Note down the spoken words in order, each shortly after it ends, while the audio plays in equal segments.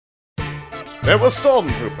There were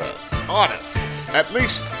stormtroopers, artists, at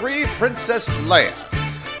least 3 Princess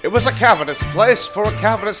Leias. It was a cavernous place for a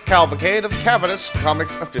cavernous cavalcade of cavernous comic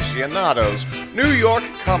aficionados. New York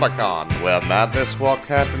ComicCon, where madness walked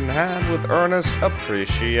hand in hand with earnest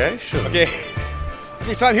appreciation. Okay,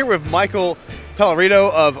 so I'm here with Michael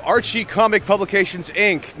Pellerino of Archie Comic Publications,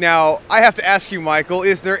 Inc. Now, I have to ask you, Michael,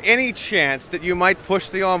 is there any chance that you might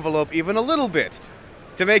push the envelope even a little bit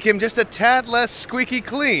to make him just a tad less squeaky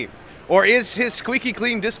clean? Or is his squeaky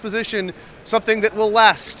clean disposition something that will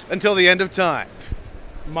last until the end of time?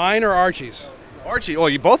 Mine or Archie's? Archie,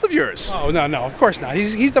 oh, both of yours. Oh, no, of course not.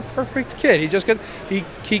 He's the perfect kid.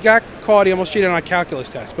 He got caught. He almost cheated on a calculus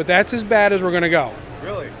test, but that's as bad as we're going to go.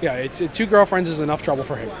 Really? Yeah, 2 girlfriends is enough trouble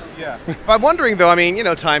for him. Yeah. But I'm wondering, though, I mean,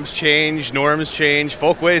 times change, norms change,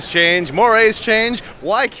 folkways change, mores change.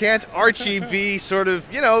 Why can't Archie be sort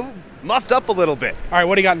of, muffed up a little bit? All right,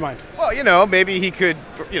 what do you got in mind? Well, maybe he could,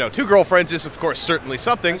 2 girlfriends is, of course, certainly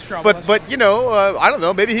something. That's trouble. But I don't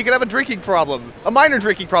know, maybe he could have a drinking problem, a minor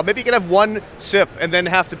drinking problem. Maybe he could have 1 sip and then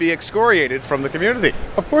have to be excoriated from the community.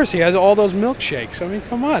 Of course, he has all those milkshakes. I mean,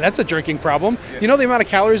 come on, that's a drinking problem. Yeah. You know the amount of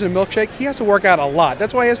calories in a milkshake? He has to work out a lot.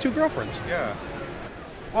 That's why he has 2 girlfriends. Yeah.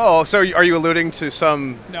 Oh, so are you alluding to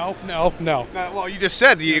some... No. Well, you just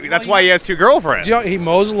said that's why he has 2 girlfriends. He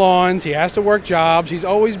mows lawns, he has to work jobs, he's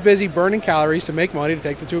always busy burning calories to make money to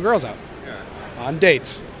take the 2 girls out. Yeah. On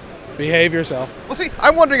dates. Behave yourself. Well, see,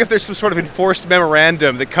 I'm wondering if there's some sort of enforced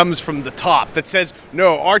memorandum that comes from the top that says,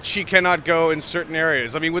 no, Archie cannot go in certain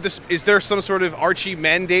areas. I mean, is there some sort of Archie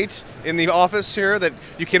mandate in the office here that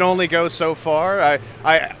you can only go so far?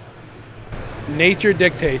 Nature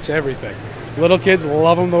dictates everything. Little kids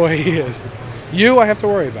love him the way he is. I have to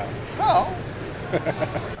worry about. Oh.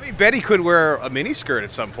 I mean, Betty could wear a miniskirt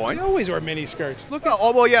at some point. They always wear miniskirts. Look at.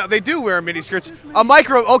 Oh, well, yeah, they do wear miniskirts. A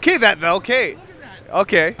micro. Okay, okay.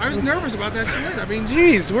 Okay. I was nervous about that slit. I mean,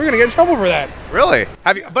 geez, we're gonna get in trouble for that. Really?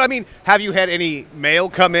 Have you had any mail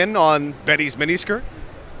come in on Betty's miniskirt?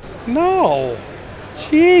 No.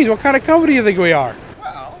 Jeez, what kind of company do you think we are?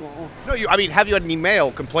 No, have you had any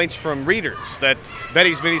mail complaints from readers that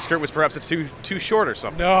Betty's miniskirt was perhaps too short or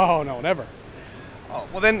something? No, never. Oh,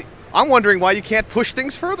 well then, I'm wondering why you can't push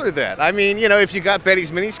things further then. I mean, if you got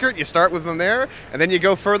Betty's miniskirt, you start with them there, and then you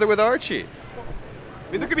go further with Archie.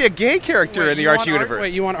 I mean, there could be a gay character in the Archie universe.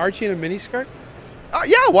 Wait, you want Archie in a miniskirt?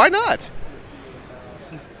 Yeah, why not?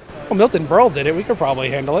 Well, Milton Berle did it. We could probably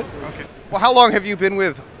handle it. Okay. Well, how long have you been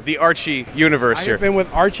with the Archie universe here? I've been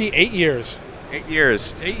with Archie 8 years. 8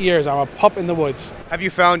 years. 8 years. I'm a pup in the woods. Have you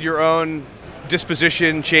found your own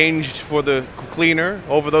disposition changed for the cleaner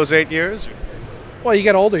over those 8 years? Well, you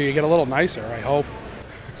get older, you get a little nicer, I hope.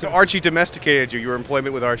 So Archie domesticated you, your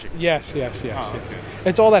employment with Archie? Yes. Okay.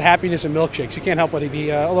 It's all that happiness in milkshakes. You can't help but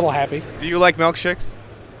be a little happy. Do you like milkshakes?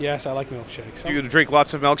 Yes, I like milkshakes. Do you drink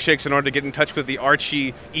lots of milkshakes in order to get in touch with the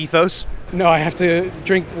Archie ethos? No, I have to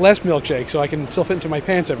drink less milkshake so I can still fit into my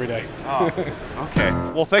pants every day. Oh, okay.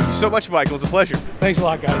 Well, thank you so much, Michael. It was a pleasure. Thanks a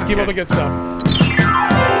lot, guys. Keep up the good stuff.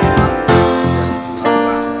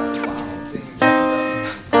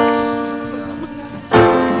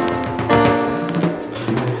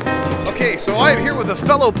 Okay, so I am here with a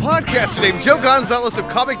fellow podcaster named Joe Gonzalez of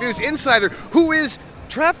Comic News Insider, who is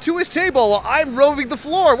trapped to his table while I'm roving the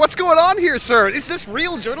floor. What's going on here, sir? Is this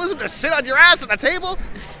real journalism to sit on your ass at a table?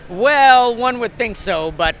 Well, one would think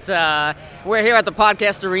so, but we're here at the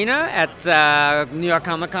Podcast Arena at New York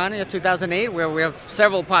Comic Con in 2008, where we have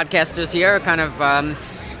several podcasters here kind of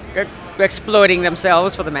exploiting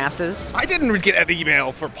themselves for the masses. I didn't get an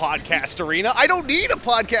email for Podcast Arena. I don't need a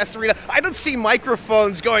Podcast Arena. I don't see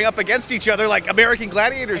microphones going up against each other like American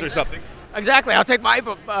Gladiators or something. Exactly. I'll take my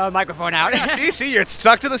microphone out. Yeah, see, you're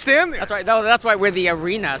stuck to the stand there. That's right. No, that's why we're the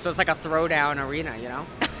arena, so it's like a throwdown arena,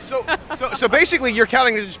 So basically, you're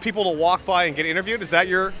counting just people to walk by and get interviewed? Is that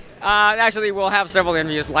your... Actually, we'll have several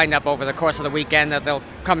interviews lined up over the course of the weekend that they'll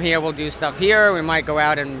come here, we'll do stuff here, we might go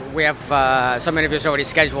out, and we have some interviews already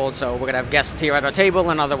scheduled, so we're going to have guests here at our table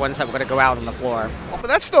and other ones that we're going to go out on the floor. Oh, but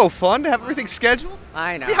that's no fun to have everything scheduled.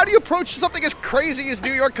 I know. I mean, how do you approach something as crazy as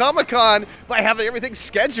New York Comic Con by having everything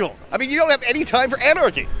scheduled? I mean, you don't have any time for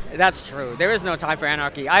anarchy. That's true. There is no time for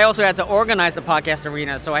anarchy. I also had to organize the Podcast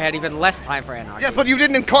Arena, so I had even less time for anarchy. Yeah, but you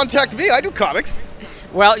didn't contact me. I do comics.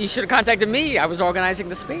 Well, you should have contacted me. I was organizing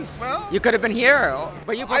the space. Well, you could have been here,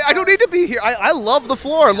 but you. I don't need to be here. I love the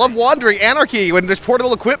floor. I love wandering, anarchy. When there's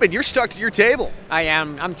portable equipment, you're stuck to your table. I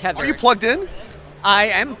am. I'm tethered. Are you plugged in? I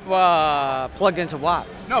am plugged into what?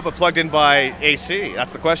 No, but plugged in by AC.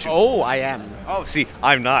 That's the question. Oh, I am. Oh, see,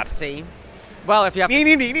 I'm not. See? Well, if you have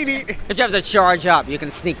to charge up, you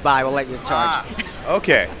can sneak by. We'll let you charge.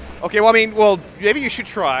 Okay. Okay, well, maybe you should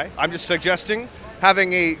try. I'm just suggesting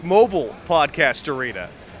having a mobile podcast arena.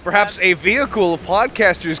 Perhaps a vehicle of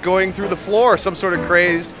podcasters going through the floor, some sort of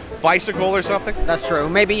crazed bicycle or something. That's true.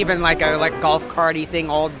 Maybe even like a golf carty thing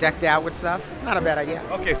all decked out with stuff. Not a bad idea.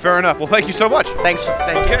 Okay, fair enough. Well, thank you so much. Thank you.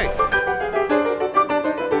 Okay.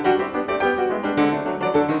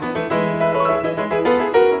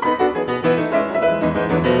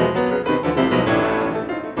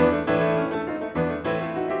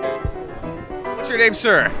 What's your name,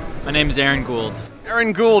 sir? My name is Aaron Gould.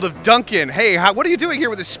 Aaron Gould of Duncan. Hey, what are you doing here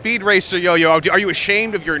with a Speed Racer yo-yo? Are you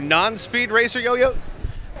ashamed of your non-Speed Racer yo-yo?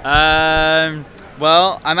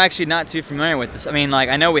 Well, I'm actually not too familiar with this. I mean, like,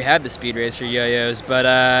 I know we have the Speed Racer yo-yos,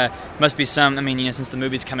 but must be some, I mean, you know, since the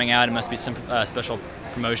movie's coming out, it must be some special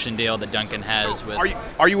promotion deal that Duncan has with...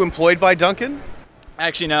 Are you employed by Duncan?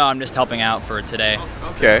 Actually, no, I'm just helping out for today.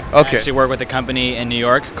 Okay. I actually work with a company in New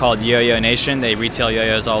York called Yo-Yo Nation. They retail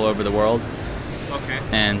yo-yos all over the world. Okay.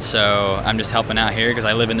 And so I'm just helping out here because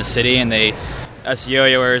I live in the city, and us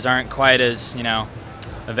yo-yoers aren't quite as, you know,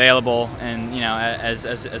 available and, you know,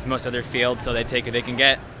 as most other fields, so they take what they can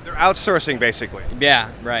get. They're outsourcing, basically.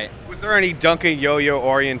 Yeah, right. Was there any Duncan yo-yo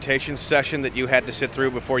orientation session that you had to sit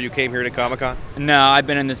through before you came here to ComicCon? No, I've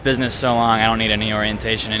been in this business so long, I don't need any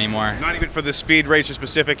orientation anymore. Not even for the Speed Racer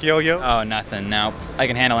specific yo-yo? Oh, nothing. No, I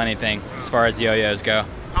can handle anything as far as yo-yos go.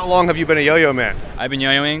 How long have you been a yo-yo man? I've been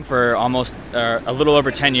yo-yoing for almost a little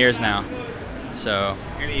over 10 years now. So.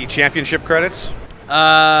 Any championship credits?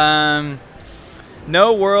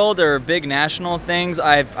 No world or big national things.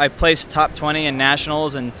 I've placed top 20 in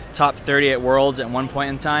nationals and top 30 at worlds at one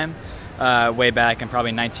point in time, way back in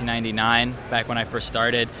probably 1999, back when I first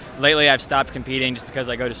started. Lately, I've stopped competing just because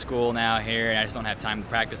I go to school now here and I just don't have time to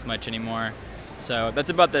practice much anymore. So that's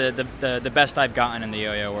about the best I've gotten in the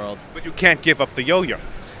yo-yo world. But you can't give up the yo-yo.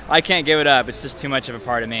 I can't give it up. It's just too much of a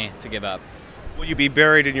part of me to give up. Will you be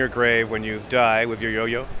buried in your grave when you die with your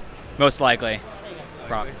yo-yo? Most likely.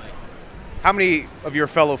 Probably. How many of your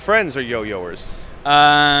fellow friends are yo-yoers?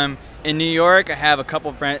 In New York, I have a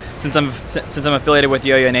couple friends. Since I'm affiliated with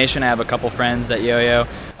Yo-Yo Nation, I have a couple friends that yo-yo.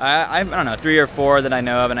 I don't know, 3 or 4 that I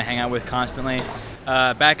know of and I hang out with constantly.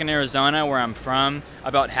 Back in Arizona, where I'm from,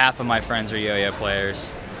 about half of my friends are yo-yo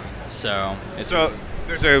players. So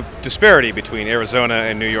there's a disparity between Arizona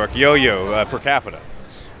and New York yo-yo per capita.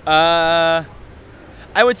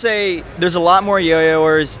 I would say there's a lot more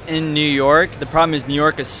yo-yoers in New York. The problem is New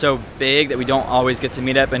York is so big that we don't always get to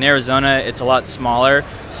meet up. In Arizona, it's a lot smaller,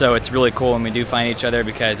 so it's really cool when we do find each other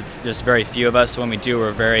because there's very few of us. So when we do,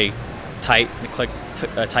 we're very tight,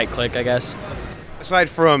 tight click, I guess. Aside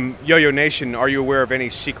from Yo-Yo Nation, are you aware of any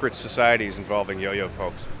secret societies involving yo-yo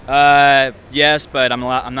folks? Yes, but I'm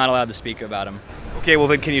not allowed to speak about them. Okay, well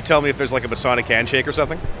then can you tell me if there's like a Masonic handshake or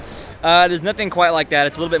something? There's nothing quite like that.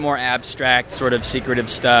 It's a little bit more abstract, sort of secretive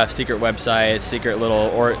stuff, secret websites, secret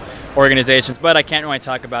little organizations, but I can't really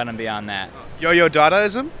talk about them beyond that. Yo-yo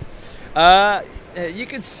Dadaism? You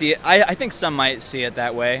could see it. I think some might see it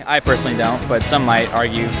that way. I personally don't, but some might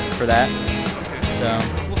argue for that. Okay. So.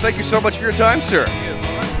 Well, thank you so much for your time, sir.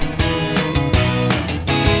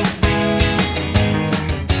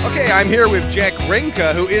 Okay, I'm here with Jack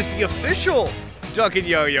Rinka, who is the official Duncan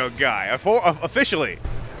Yo-Yo guy, officially.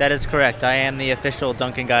 That is correct. I am the official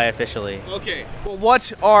Duncan guy officially. Okay. Well,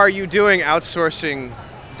 what are you doing outsourcing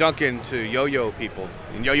Duncan to yo-yo people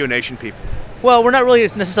and Yo-Yo Nation people? Well, we're not really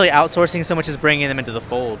necessarily outsourcing so much as bringing them into the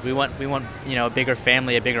fold. We want a bigger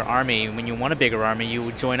family, a bigger army. When you want a bigger army,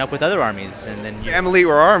 you join up with other armies, and then family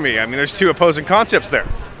or army. I mean, there's 2 opposing concepts there.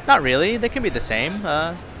 Not really. They can be the same.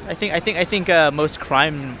 I think most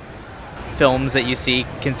crime films that you see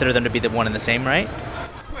consider them to be the one and the same, right?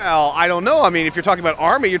 Well, I don't know. I mean, if you're talking about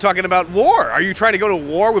army, you're talking about war. Are you trying to go to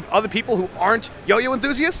war with other people who aren't yo-yo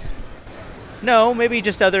enthusiasts? No, maybe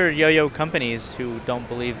just other yo-yo companies who don't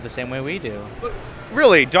believe the same way we do. But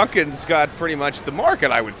really, Duncan's got pretty much the market,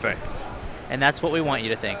 I would think. And that's what we want you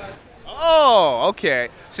to think. Oh, okay.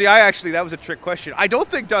 See, that was a trick question. I don't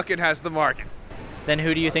think Duncan has the market. Then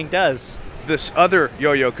who do you think does? This other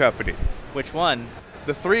yo-yo company. Which one?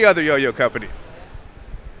 The 3 other yo-yo companies.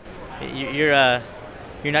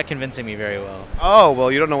 You're not convincing me very well. Oh,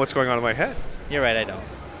 well, you don't know what's going on in my head. You're right, I don't.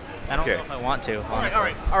 I don't know if I want to,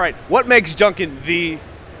 honestly. All right. What makes Duncan the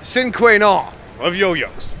sine qua non of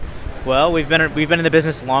yo-yos? Well, we've been in the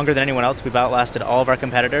business longer than anyone else. We've outlasted all of our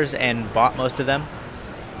competitors and bought most of them.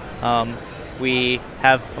 We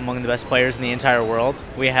have among the best players in the entire world.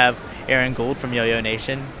 We have Aaron Gould from Yo-Yo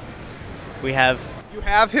Nation. We have... You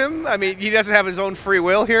have him? I mean, he doesn't have his own free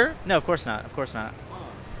will here? No, of course not. Of course not.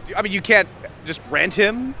 I mean, you can't just rent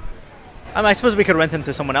him? I mean, I suppose we could rent them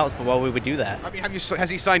to someone else, but why would we do that? I mean, has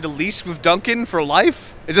he signed a lease with Duncan for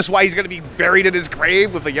life? Is this why he's going to be buried in his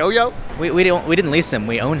grave with a yo-yo? We didn't lease him.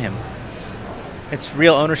 We own him. It's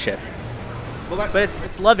real ownership. Well, But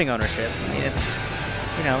it's loving ownership. I mean,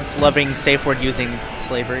 it's loving safe word using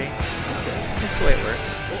slavery. That's the way it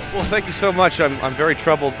works. well, thank you so much. I'm very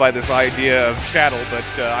troubled by this idea of chattel, but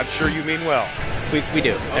I'm sure you mean well. We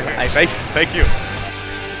do. Okay. Thank you.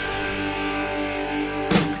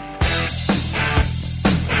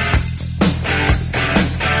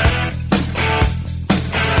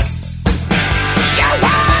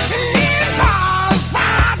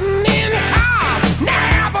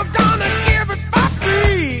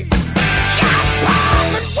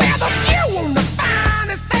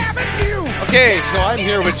 Okay, so I'm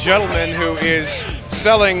here with a gentleman who is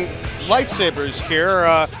selling lightsabers here.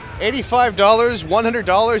 $85,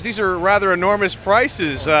 $100. These are rather enormous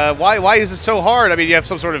prices. Why is it so hard? I mean, you have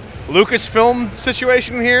some sort of Lucasfilm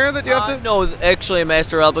situation here that you have to... No, actually,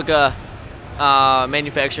 Master Replica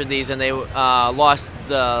manufactured these, and they lost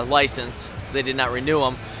the license. They did not renew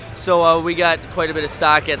them. So we got quite a bit of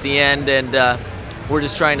stock at the end, and we're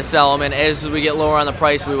just trying to sell them. And as we get lower on the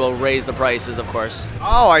price, we will raise the prices, of course.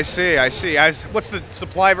 Oh, I see. What's the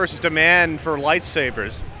supply versus demand for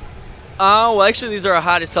lightsabers? Well, actually, these are our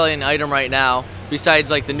hottest selling item right now,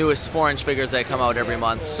 besides like the newest 4-inch figures that come out every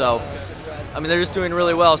month. So, I mean, they're just doing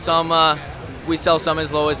really well. Some we sell some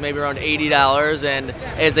as low as maybe around $80, and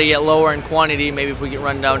as they get lower in quantity, maybe if we get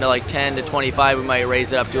run down to like 10 to 25, we might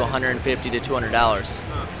raise it up to $150 to $200.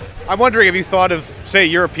 I'm wondering, have you thought of, say,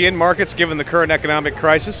 European markets given the current economic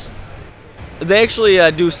crisis? They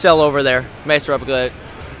actually do sell over there. Master Replica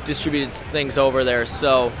distributes things over there,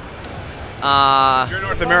 so... You're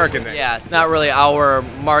North American then? Yeah, it's not really our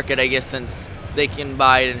market, I guess, since they can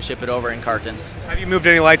buy it and ship it over in cartons. Have you moved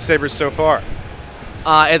any lightsabers so far?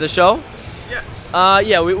 At the show? Yeah.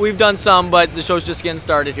 Yeah, we've done some, but the show's just getting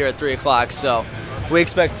started here at 3 o'clock, so we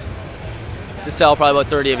expect to sell probably about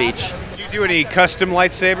 30 of each. Do you do any custom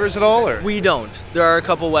lightsabers at all? Or? We don't. There are a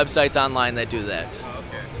couple websites online that do that.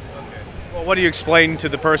 Okay. Well, what do you explain to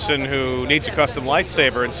the person who needs a custom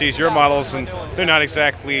lightsaber and sees your models and they're not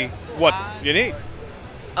exactly what you need?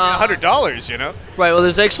 $100, you know? Right, well,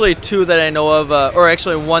 there's actually two that I know of, or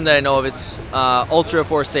actually one that I know of. It's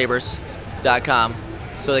ultraforcesabers.com,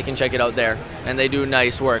 so they can check it out there. And they do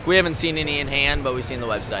nice work. We haven't seen any in hand, but we've seen the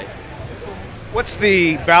website. What's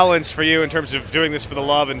the balance for you in terms of doing this for the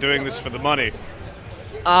love and doing this for the money?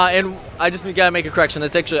 And I just got to make a correction.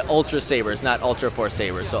 That's actually Ultra Sabers, not Ultra Force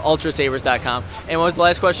Sabers. So ultrasabers.com. And what was the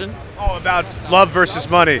last question? Oh, about love versus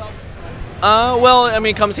money. Well, I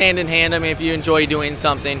mean, it comes hand in hand. I mean, if you enjoy doing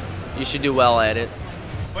something, you should do well at it.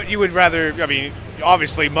 But you would rather, I mean,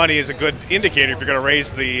 obviously money is a good indicator if you're going to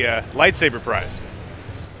raise the lightsaber price.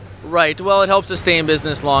 Right. Well, it helps us stay in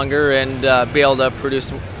business longer and be able to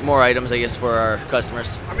produce more items, I guess, for our customers.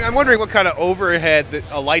 I mean, I'm wondering what kind of overhead that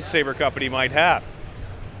a lightsaber company might have.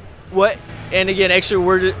 What? And again, actually,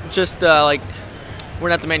 we're just we're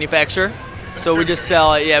not the manufacturer, so we just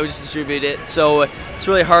sell it. Yeah, we just distribute it. So it's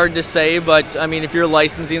really hard to say, but I mean, if you're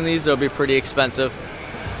licensing these, they'll be pretty expensive.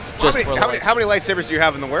 How many lightsabers do you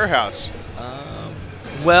have in the warehouse?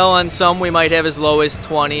 Well, on some we might have as low as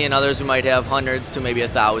 20, and others we might have hundreds to maybe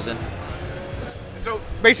 1,000. So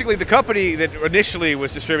basically, the company that initially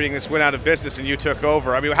was distributing this went out of business, and you took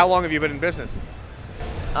over. I mean, how long have you been in business?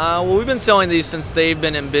 Well, we've been selling these since they've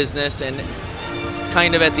been in business, and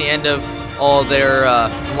kind of at the end of all their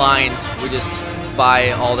lines, we just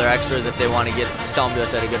buy all their extras if they want to sell them to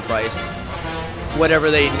us at a good price.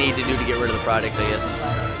 Whatever they need to do to get rid of the product, I guess.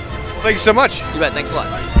 Well, thank you so much. You bet. Thanks a lot.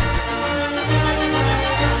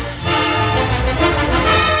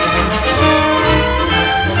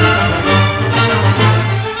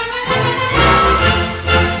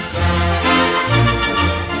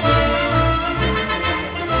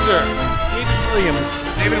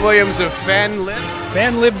 David Williams of FanLib.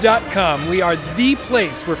 Fanlib.com. We are the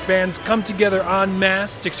place where fans come together en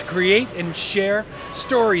masse to create and share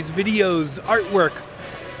stories, videos, artwork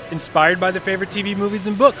inspired by their favorite TV, movies,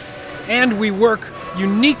 and books. And we work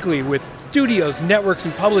uniquely with studios, networks,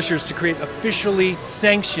 and publishers to create officially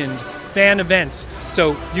sanctioned fan events.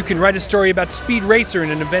 So you can write a story about Speed Racer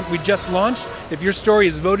in an event we just launched. If your story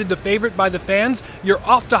is voted the favorite by the fans, you're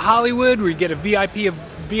off to Hollywood where you get a VIP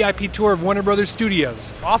tour of Warner Brothers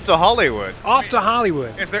Studios. Off to Hollywood? Off to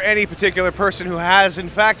Hollywood. Is there any particular person who has, in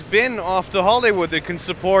fact, been off to Hollywood that can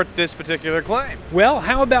support this particular claim? Well,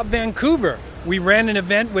 how about Vancouver? We ran an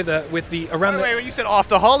event with Wait, you said off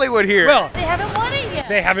to Hollywood here. Well, they haven't won it yet.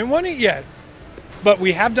 They haven't won it yet. But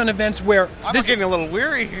we have done events where... I'm getting a little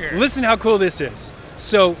weary here. Listen how cool this is.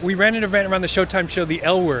 So we ran an event around the Showtime show, the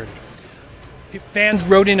L Word. Fans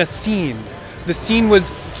wrote in a scene. The scene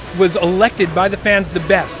was elected by the fans the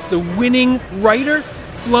best. The winning writer,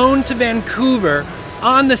 flown to Vancouver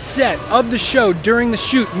on the set of the show during the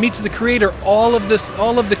shoot, meets the creator, all of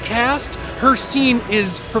the cast. Her scene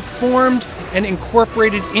is performed and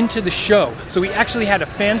incorporated into the show. So we actually had a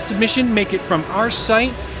fan submission make it from our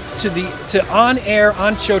site to on air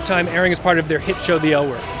on Showtime, airing as part of their hit show, The L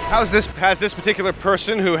Word. Has this particular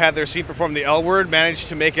person who had their scene perform the L Word managed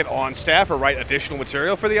to make it on staff or write additional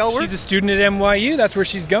material for the L Word? She's a student at NYU. That's where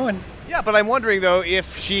she's going. Yeah, but I'm wondering, though,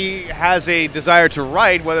 if she has a desire to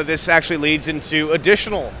write, whether this actually leads into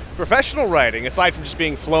additional professional writing, aside from just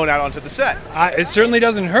being flown out onto the set. It certainly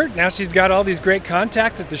doesn't hurt. Now she's got all these great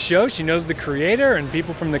contacts at the show. She knows the creator and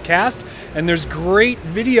people from the cast. And there's great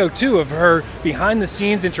video, too, of her behind the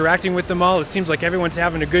scenes interacting with them all. It seems like everyone's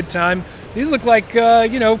having a good time. These look like,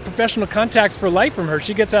 professional contacts for life from her.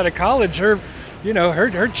 She gets out of college. Her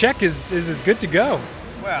check is as good to go.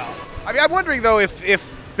 Well, I mean, I'm wondering, though,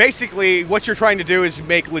 if basically what you're trying to do is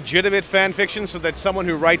make legitimate fan fiction so that someone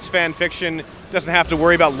who writes fan fiction doesn't have to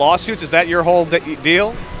worry about lawsuits. Is that your whole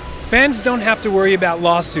deal? Fans don't have to worry about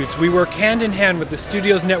lawsuits. We work hand in hand with the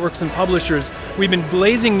studios, networks, and publishers. We've been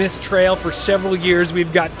blazing this trail for several years.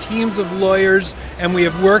 We've got teams of lawyers, and we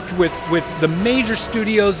have worked with the major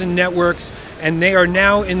studios and networks, and they are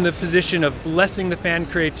now in the position of blessing the fan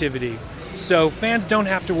creativity. So fans don't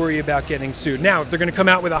have to worry about getting sued. Now, if they're going to come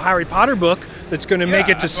out with a Harry Potter book that's going to make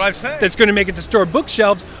it to store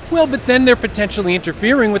bookshelves, well, but then they're potentially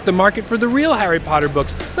interfering with the market for the real Harry Potter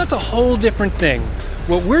books. So that's a whole different thing.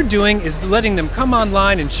 What we're doing is letting them come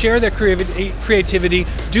online and share their creativity,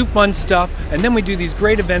 do fun stuff, and then we do these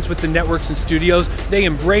great events with the networks and studios. They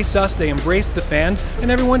embrace us, they embrace the fans,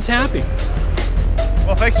 and everyone's happy.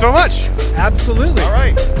 Well, thanks so much. Absolutely. All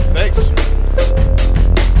right. Thanks.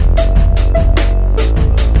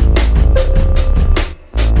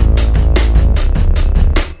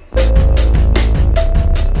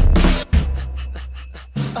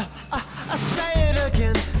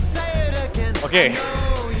 Okay.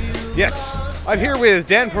 Yes. I'm here with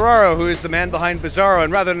Dan Ferraro, who is the man behind Bizarro,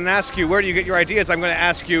 and rather than ask you where do you get your ideas, I'm going to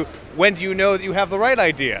ask you, when do you know that you have the right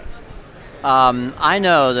idea? I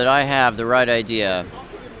know that I have the right idea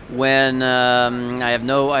when I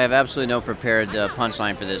have absolutely no prepared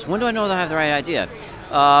punchline for this. When do I know that I have the right idea?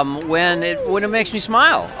 When it makes me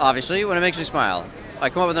smile, obviously, when it makes me smile. I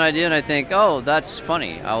come up with an idea and I think, oh, that's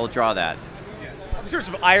funny, I will draw that. In terms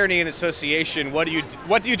of irony and association, what do you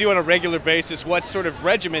do on a regular basis? What sort of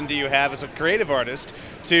regimen do you have as a creative artist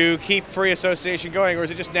to keep free association going, or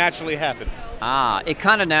does it just naturally happen? It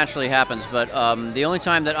kind of naturally happens, but the only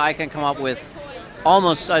time that I can come up with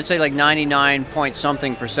almost, I'd say like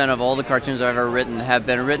 99% of all the cartoons I've ever written have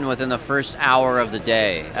been written within the first hour of the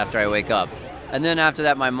day after I wake up. And then after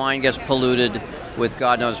that, my mind gets polluted with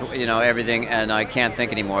God knows, everything, and I can't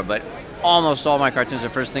think anymore. But almost all my cartoons are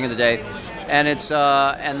first thing of the day. And it's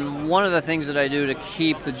and one of the things that I do to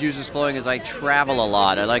keep the juices flowing is I travel a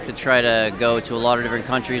lot. I like to try to go to a lot of different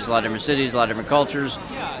countries, a lot of different cities, a lot of different cultures,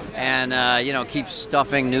 and keep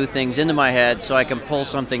stuffing new things into my head so I can pull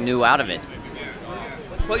something new out of it.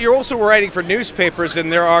 Well, you're also writing for newspapers,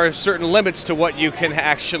 and there are certain limits to what you can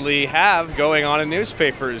actually have going on in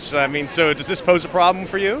newspapers. I mean, so does this pose a problem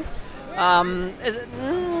for you?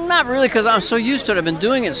 Not really, because I'm so used to it. I've been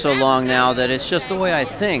doing it so long now that it's just the way I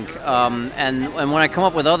think. And when I come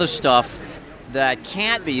up with other stuff that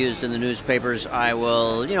can't be used in the newspapers, I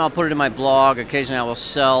will, I'll put it in my blog. Occasionally I will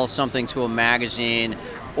sell something to a magazine,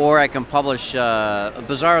 or I can publish.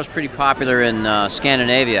 Bizarro's pretty popular in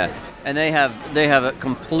Scandinavia, and they have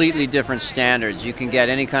completely different standards. You can get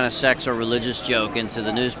any kind of sex or religious joke into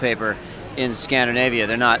the newspaper. In Scandinavia,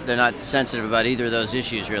 they're not sensitive about either of those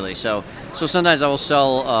issues really. So sometimes I will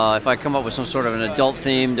sell if I come up with some sort of an adult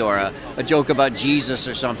themed or a joke about Jesus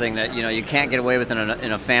or something that you can't get away with in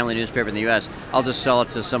a family newspaper in the U.S. I'll just sell it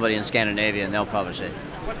to somebody in Scandinavia and they'll publish it.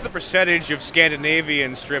 What's the percentage of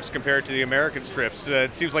Scandinavian strips compared to the American strips?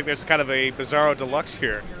 It seems like there's kind of a Bizarro deluxe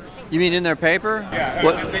here. You mean in their paper? Yeah.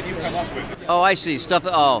 What that you come up with? Oh, I see. Stuff.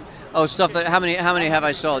 Stuff that. How many have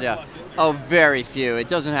I sold? Yeah. Oh, very few. It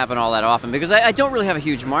doesn't happen all that often because I don't really have a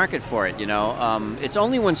huge market for it, It's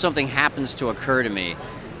only when something happens to occur to me.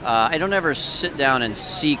 I don't ever sit down and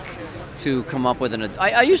seek to come up with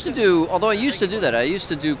I used to do that. I used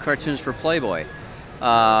to do cartoons for Playboy.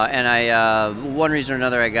 And one reason or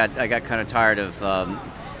another, I got kind of tired of.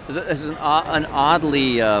 There's an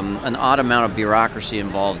odd amount of bureaucracy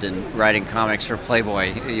involved in writing comics for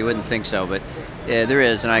Playboy. You wouldn't think so, but There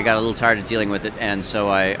is, and I got a little tired of dealing with it, and so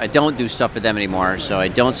I don't do stuff for them anymore. So I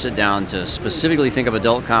don't sit down to specifically think of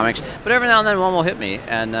adult comics, but every now and then one will hit me,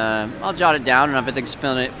 and I'll jot it down, and if I think it's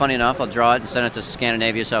funny enough, I'll draw it and send it to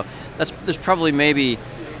Scandinavia. So there's probably maybe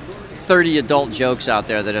 30 adult jokes out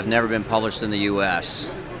there that have never been published in the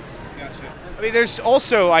U.S. I mean, there's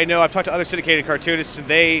also, I know I've talked to other syndicated cartoonists, and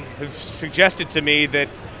they have suggested to me that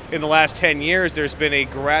in the last 10 years there's been a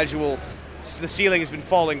gradual, the ceiling has been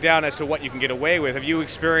falling down as to what you can get away with. Have you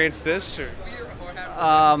experienced this? Or?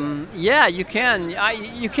 Yeah, you can.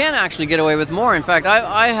 You can actually get away with more. In fact,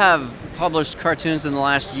 I have published cartoons in the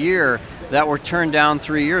last year that were turned down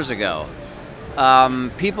 3 years ago.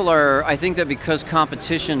 People are, I think that because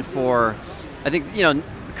competition for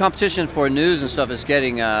news and stuff is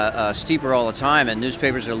getting steeper all the time, and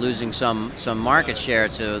newspapers are losing some market share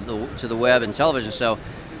to the web and television. So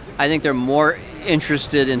I think they're more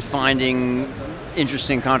interested in finding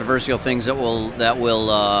interesting, controversial things that will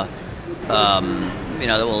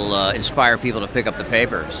inspire people to pick up the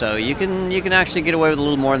paper. So you can actually get away with a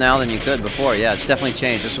little more now than you could before. Yeah, it's definitely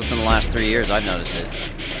changed. Just within the last 3 years, I've noticed it.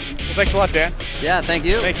 Well, thanks a lot, Dan. Yeah, thank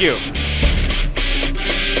you. Thank you.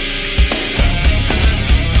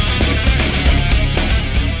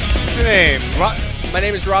 What's your name? My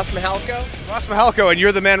name is Ross Mihalko. Ross Mihalko, and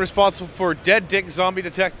you're the man responsible for Dead Dick Zombie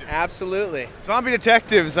Detective. Absolutely. Zombie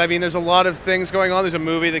Detectives, I mean, there's a lot of things going on. There's a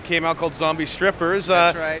movie that came out called Zombie Strippers.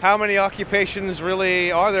 That's right. How many occupations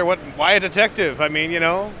really are there? Why a detective? I mean,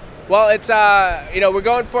 Well, it's, we're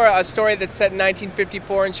going for a story that's set in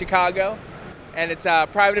 1954 in Chicago. And it's a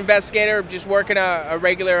private investigator just working a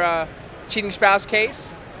regular cheating spouse case.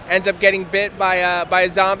 Ends up getting bit by a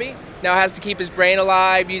zombie. Now has to keep his brain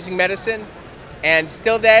alive using medicine. And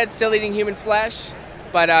still dead, still eating human flesh,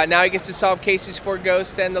 but now he gets to solve cases for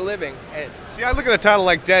ghosts and the living. See, I look at a title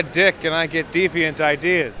like Dead Dick and I get deviant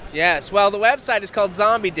ideas. Yes, well, the website is called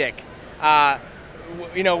Zombie Dick.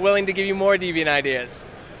 Willing to give you more deviant ideas.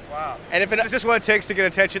 Wow. And if is this what it takes to get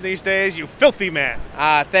attention these days, you filthy man?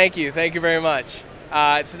 Thank you very much.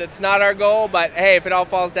 It's not our goal, but hey, if it all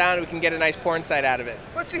falls down, we can get a nice porn site out of it.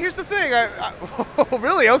 But see, here's the thing.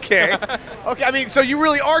 Really? Okay. Okay. I mean, so you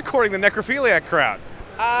really are courting the necrophiliac crowd?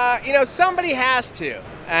 Somebody has to,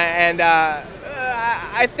 and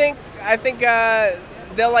I think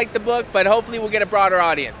they'll like the book, but hopefully we'll get a broader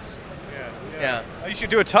audience. Yeah. You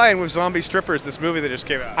should do a tie-in with Zombie Strippers, this movie that just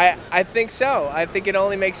came out. I think so. I think it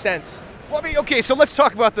only makes sense. Well, I mean, okay, so let's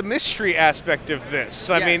talk about the mystery aspect of this.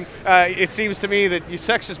 I mean, it seems to me that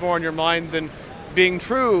sex is more on your mind than being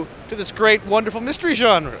true to this great, wonderful mystery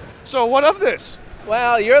genre. So what of this?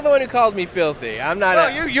 Well, you're the one who called me filthy. I'm not.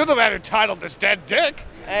 Well, you're the man who titled this Dead Dick.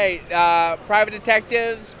 Hey, private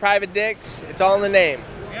detectives, private dicks, it's all in the name.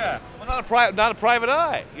 Yeah. Well, not a private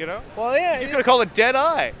eye, Well, yeah. You could have called it Dead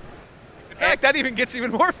Eye. In fact, that even gets even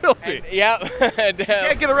more filthy. Yeah. You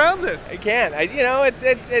can't get around this. I can't.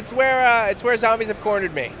 It's where zombies have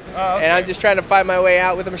cornered me. Oh, okay. And I'm just trying to fight my way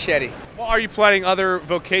out with a machete. Well, are you planning other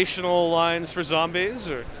vocational lines for zombies,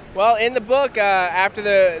 or? Well, in the book, after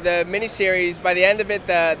the miniseries, by the end of it,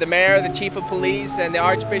 the mayor, the chief of police, and the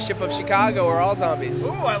Archbishop of Chicago are all zombies.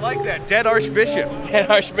 Ooh, I like that. Dead Archbishop. Dead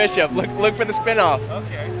Archbishop. Look for the spinoff.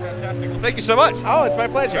 Okay, fantastic. Well, thank you so much. Oh, it's my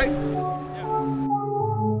pleasure. Great.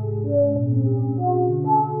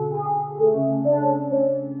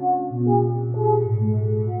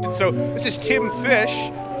 So this is Tim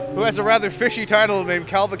Fish, who has a rather fishy title named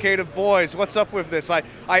Cavalcade of Boys. What's up with this?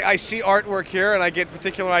 I see artwork here and I get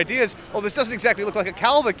particular ideas. Oh, this doesn't exactly look like a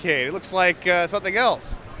cavalcade. It looks like something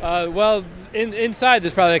else. Well, inside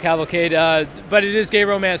there's probably a cavalcade, but it is gay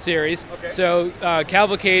romance series. Okay. So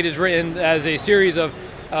Cavalcade is written as a series of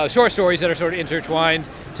short stories that are sort of intertwined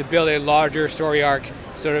to build a larger story arc,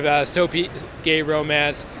 sort of a soapy gay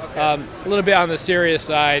romance, a little bit on the serious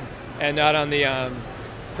side and not on the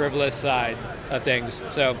frivolous side of things.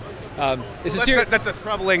 So that's a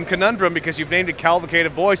troubling conundrum because you've named it Cavalcade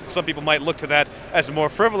of Boys, and some people might look to that as more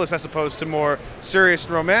frivolous as opposed to more serious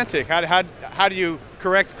and romantic. How do you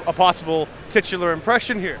correct a possible titular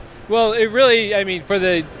impression here? Well, it really, I mean, for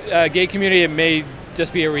the gay community, it may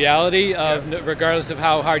just be a reality of regardless of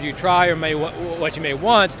how hard you try or what you may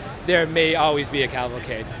want, there may always be a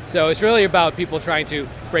cavalcade. So it's really about people trying to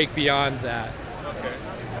break beyond that. Okay.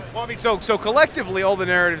 Well, I mean, so collectively, all the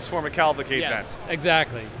narratives form a cavalcade. Yes, then.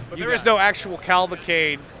 Exactly. But there is no actual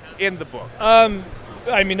cavalcade in the book.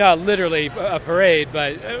 I mean, not literally a parade,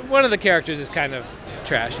 but one of the characters is kind of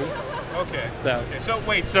trashy. Okay. So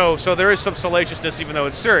wait, so there is some salaciousness even though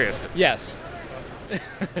it's serious. Yes.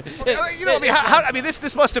 You know, I mean,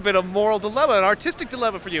 this must have been a moral dilemma, an artistic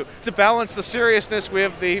dilemma for you to balance the seriousness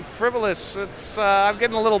with the frivolous. I'm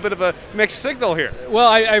getting a little bit of a mixed signal here. Well,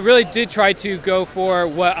 I really did try to go for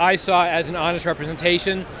what I saw as an honest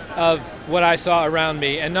representation of what I saw around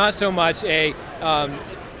me, and not so much a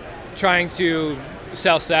trying to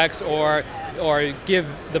sell sex or give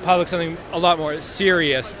the public something a lot more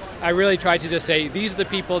serious. I really tried to just say, these are the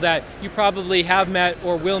people that you probably have met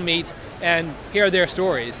or will meet, and here are their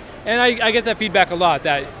stories. And I get that feedback a lot,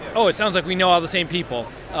 that, oh, it sounds like we know all the same people.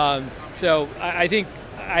 So I think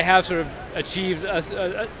I have sort of achieved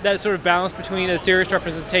that sort of balance between a serious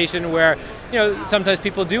representation where, you know, sometimes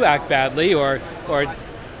people do act badly, or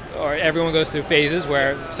everyone goes through phases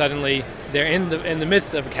where suddenly they're in the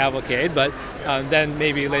midst of a cavalcade, but then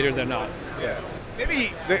maybe later they're not. Yeah.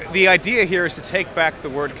 Maybe the idea here is to take back the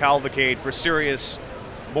word cavalcade for serious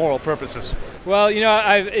moral purposes. Well, you know,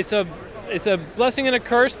 it's a blessing and a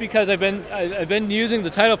curse, because I've been using the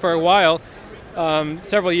title for a while,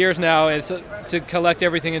 several years now, to collect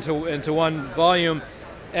everything into one volume,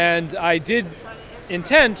 and I did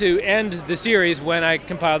intend to end the series when I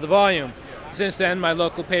compiled the volume. Since then, my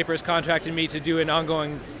local paper has contracted me to do an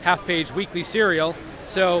ongoing half-page weekly serial,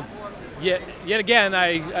 so yet again,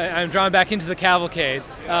 I'm drawn back into the cavalcade.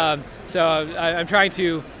 So I'm trying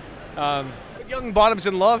to... Young Bottom's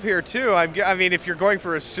in love here, too. I mean, if you're going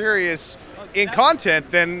for a serious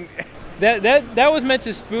content, then... That was meant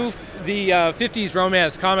to spoof the 50s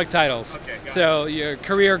romance comic titles. Okay, so your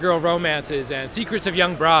career girl romances and Secrets of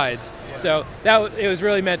Young Brides. So it was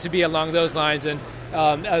really meant to be along those lines, and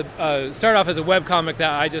start off as a webcomic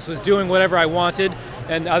that I just was doing whatever I wanted,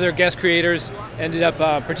 and other guest creators ended up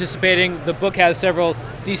participating. The book has several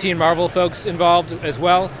DC and Marvel folks involved as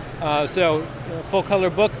well. So full color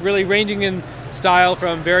book, really ranging in style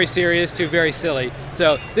from very serious to very silly.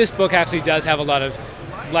 So this book actually does have a lot of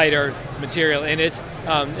lighter material in it,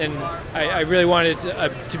 and I really wanted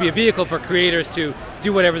to be a vehicle for creators to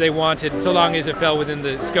do whatever they wanted, so long as it fell within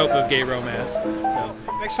the scope of gay romance. So,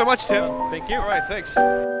 thanks so much, Tim. Thank you. All right, thanks.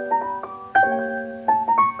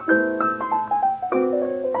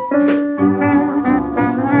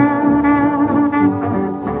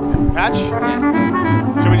 Patch?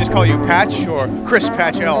 Yeah. Should we just call you Patch or Chris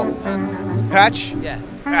Patch L? Patch? Yeah.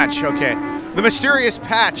 Patch, okay. The mysterious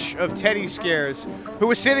Patch of Teddy Scares, who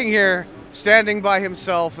was sitting here standing by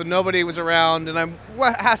himself and nobody was around, and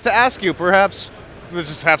has to ask you, perhaps, does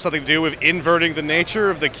this have something to do with inverting the nature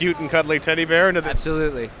of the cute and cuddly teddy bear?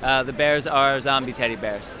 Absolutely. The bears are zombie teddy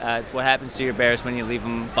bears. It's what happens to your bears when you leave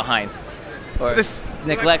them behind or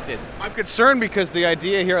neglected. I'm concerned because the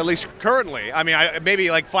idea here, at least currently, I mean, maybe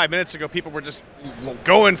like 5 minutes ago, people were just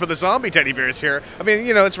going for the zombie teddy bears here. I mean,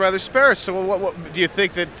 you know, it's rather sparse. So what do you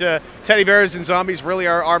think that teddy bears and zombies really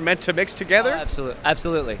are meant to mix together? Oh,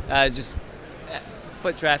 absolutely. Just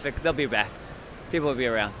foot traffic, they'll be back. People will be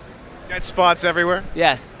around. Dead spots everywhere?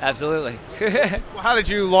 Yes, absolutely. Well, how did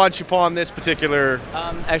you launch upon this particular...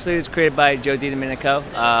 Actually, it was created by Joe DiDomenico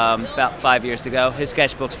about 5 years ago. His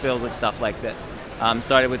sketchbook's filled with stuff like this.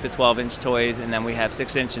 Started with the 12-inch toys, and then we have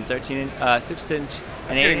 6-inch and 6-inch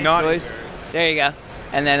and 8-inch toys. There you go.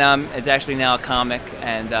 And then it's actually now a comic,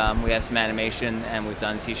 and we have some animation, and we've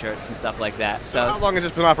done T-shirts and stuff like that. So how long has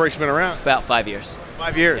this operation been around? About 5 years.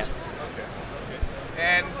 5 years? Yeah.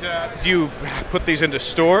 And do you put these into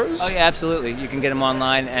stores? Oh, yeah, absolutely. You can get them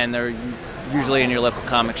online, and they're usually in your local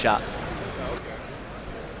comic shop.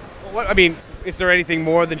 Well, I mean, is there anything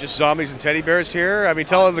more than just zombies and teddy bears here? I mean,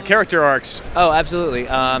 tell them the character arcs. Oh, absolutely.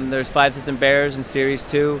 There's 5 different bears in Series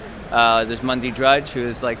 2. There's Mundy Drudge, who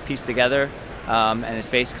is like pieced together, and his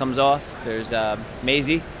face comes off. There's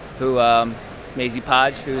Maisie, Maisie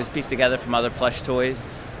Podge, who is pieced together from other plush toys.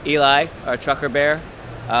 Eli, our trucker bear.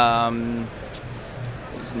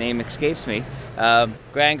 His name escapes me.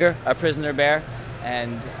 Granger, our prisoner bear,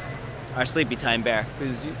 and our sleepy time bear,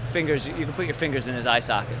 whose fingers, you can put your fingers in his eye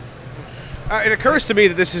sockets. It occurs to me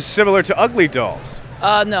that this is similar to Ugly Dolls.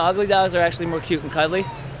 No, Ugly Dolls are actually more cute and cuddly.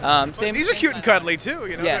 These are cute and cuddly too.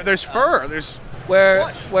 You know, yeah. There's fur. There's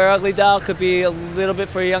where Ugly Doll could be a little bit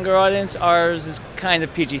for a younger audience, ours is kind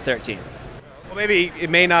of PG-13. Well, maybe it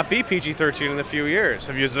may not be PG-13 in a few years.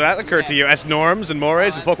 Have that occurred to you as norms and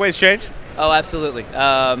mores and folkways change? Oh, absolutely.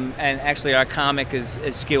 And actually, our comic is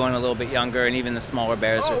skewing a little bit younger, and even the smaller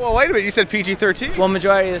bears. Oh, well, wait a minute. You said PG-13? Well,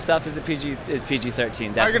 majority of the stuff is PG-13.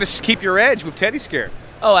 Definitely. You're going to keep your edge with Teddy Scare.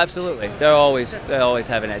 Oh, absolutely. They always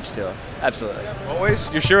have an edge to them. Absolutely. Always?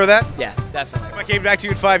 You're sure of that? Yeah, definitely. If I came back to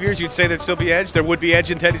you in 5 years, you'd say there'd still be edge? There would be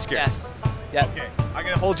edge in Teddy Scare? Yes. Yep. Okay. I'm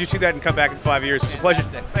going to hold you to that and come back in 5 years. It's a pleasure.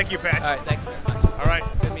 Thank you, Patch. All right, thank you very much. All right.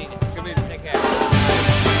 Good meeting you. Good meeting you. Take care.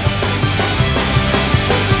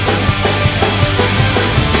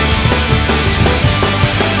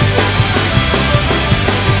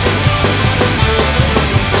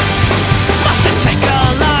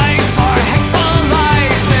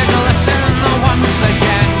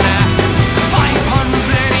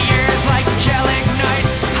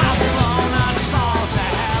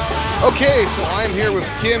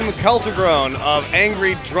 Kim Kaltegrone of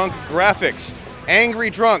Angry Drunk Graphics. Angry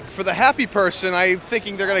Drunk. For the happy person, I'm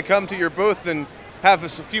thinking they're going to come to your booth and have a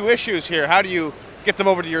few issues here. How do you get them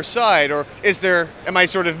over to your side? Or am I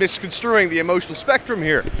sort of misconstruing the emotional spectrum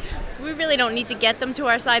here? We really don't need to get them to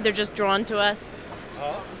our side. They're just drawn to us.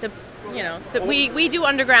 We do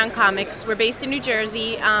underground comics. We're based in New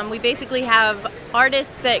Jersey. We basically have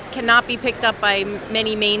artists that cannot be picked up by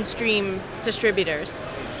many mainstream distributors.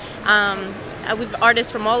 We've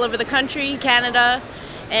artists from all over the country, Canada,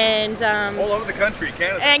 and all over the country,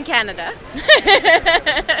 Canada. And Canada.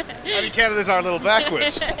 I mean, Canada's our little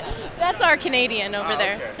backwish. That's our Canadian over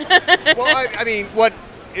there. Okay. Well, I mean, what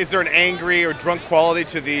is there an angry or drunk quality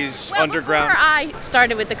to these underground? Before I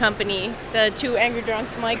started with the company, the two angry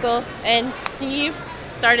drunks, Michael and Steve,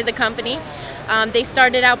 started the company. They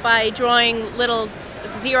started out by drawing little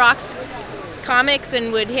Xeroxed comics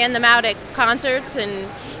and would hand them out at concerts and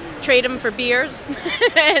trade them for beers,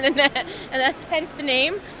 and that's hence the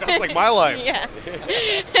name. Sounds like my life. Yeah.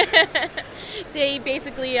 They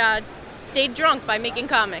basically stayed drunk by making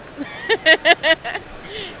comics.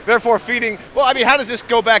 Therefore feeding, well, I mean, how does this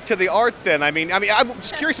go back to the art then? I mean, I'm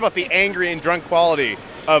just curious about the angry and drunk quality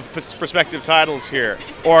of prospective titles here.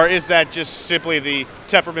 Or is that just simply the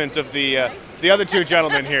temperament of the other two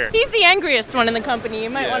gentlemen here? He's the angriest one in the company.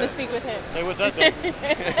 You might want to speak with him. Hey, what's that then?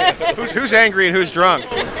 Who's angry and who's drunk?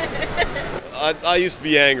 I used to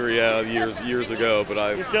be angry years ago,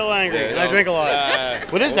 but You're still angry. Yeah, and I drink a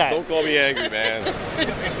lot. What is that? Don't call me angry, man.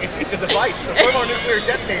 It's a device, it's a thermonuclear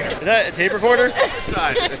detonator. Is that a tape recorder?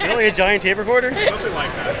 Besides. Really, a giant tape recorder? Something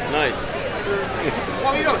like that. Nice.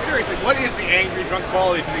 Well, seriously, what is the angry drunk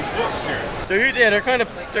quality to these books here? They're kind of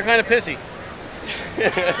pissy.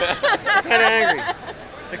 They're kind of angry.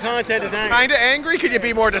 The content is angry. Kind of angry? Could you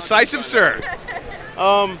be more decisive, sir?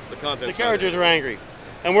 The characters are angry,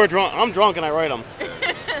 and we're drunk. I'm drunk, and I write them.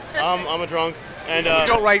 I'm a drunk, and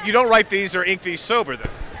you don't write these or ink these sober, then?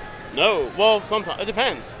 No. Well, sometimes it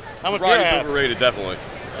depends. How much beer I Sobriety's have. overrated, definitely.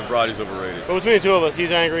 Sobriety's overrated. But between the two of us,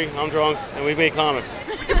 he's angry, I'm drunk, and we make comics.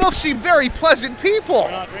 You both seem very pleasant people.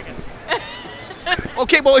 We're not drinking.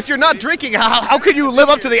 Okay, well, if you're not drinking, how can you live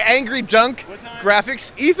up to the angry drunk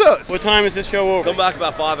graphics ethos? What time is this show over? Come back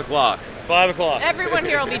about 5 o'clock. 5 o'clock. Everyone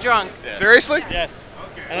here will be drunk. Yeah. Seriously? Yes.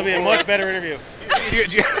 Okay. And it'll be a much better interview.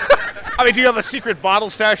 Do you have a secret bottle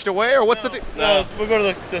stashed away, or what's the? No, we'll go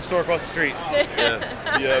to the store across the street.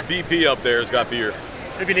 Yeah. The BP up there has got beer.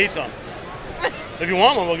 If you need some. If you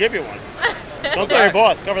want one, we'll give you one. Don't tell your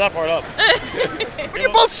boss. Cover that part up.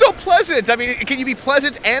 You're both so pleasant. I mean, can you be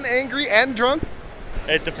pleasant and angry and drunk?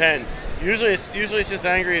 It depends. Usually it's just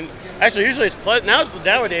angry and actually usually it's pleasant.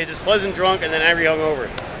 Nowadays it's pleasant drunk and then angry hungover.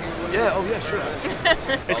 Yeah. Oh yeah. Sure.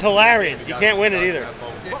 It's hilarious. You can't win it either.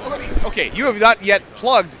 Well, okay, you have not yet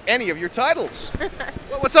plugged any of your titles.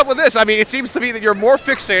 What's up with this? I mean, it seems to me that you're more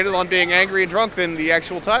fixated on being angry and drunk than the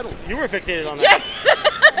actual title. You were fixated on that.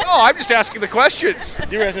 No, I'm just asking the questions.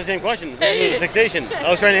 You were asking the same question. It was a fixation. I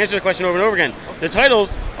was trying to answer the question over and over again. The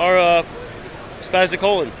titles are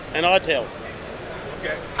Spazzicolon and Odd Tales.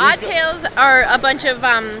 Okay. Odd Tales are a bunch of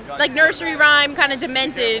like nursery rhyme, kind of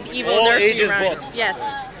demented, evil all nursery ages rhymes. books. Yes.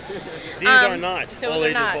 These are not Those all are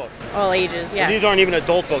ages not books. all ages. Yes. And these aren't even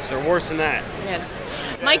adult books. They're worse than that. Yes.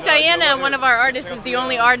 Mike Diana, one of our artists, is the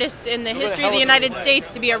only artist in the history of the United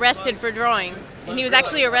States to be arrested for drawing. And he was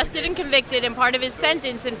actually arrested and convicted, and part of his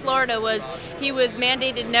sentence in Florida was he was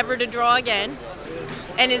mandated never to draw again.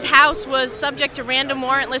 And his house was subject to random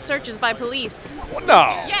warrantless searches by police.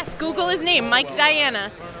 No. Yes, Google his name, Mike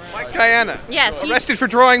Diana. Mike Diana. Yes. Arrested for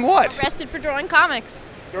drawing what? Arrested for drawing comics.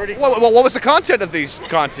 Dirty. What was the content of these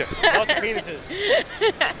content? Lots of penises.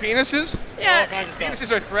 Penises? Yeah. Penises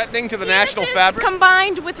are threatening to the national fabric?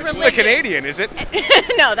 Combined with This religion. is the Canadian, is it?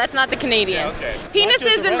 No, that's not the Canadian. Yeah, okay.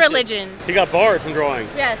 Penises and religion. He got barred from drawing.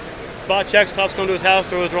 Yes. Spot checks, cops come to his house,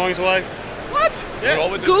 throw his drawings away. What?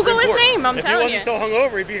 Yeah. Google his name, I'm if telling he you. wasn't so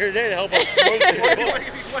hungover, he'd be here today to help us.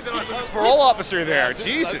 If he wasn't a parole officer there,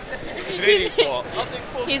 Jesus.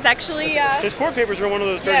 He's actually his court papers are in one of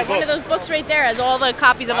those dirty yeah, books. one of those books right there has all the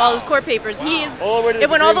copies of all his court papers. It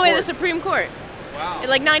went all the way to the Supreme Court. Wow. In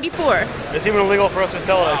like 94. It's even illegal for us to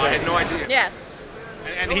sell it. I had no idea. Yes.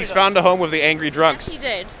 And he's found a home with the angry drunks. He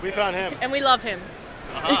did. We found him. And we love him.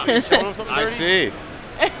 Showing him something I dirty? see.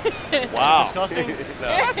 Wow. Disgusting?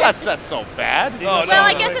 No. That's so bad. Well,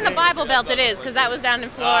 I guess in the Bible Belt it is, because that was down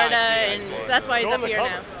in Florida, and so that's why he's Show up him the here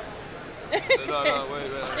cover. now.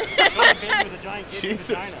 Wait.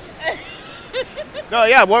 Jesus. No,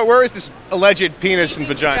 yeah, where is this alleged penis and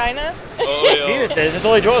vagina? Vagina? Oh, yeah. Penises. That's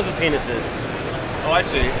all he draws is penises. Oh, I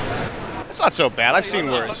see. It's not so bad. I've seen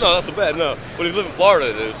worse. No, that's so bad, no. But if you live in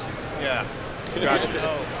Florida, it is. Yeah.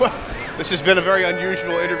 Gotcha. Well, this has been a very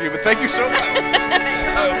unusual interview, but thank you so much. Thank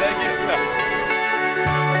you.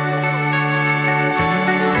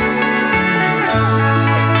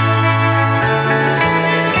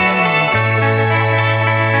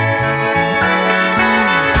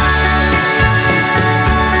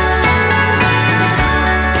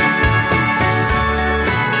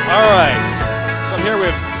 All right. So I'm here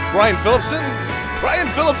with Brian Phillipson. Brian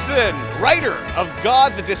Phillipson, writer of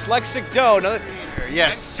God the Dyslexic Doe.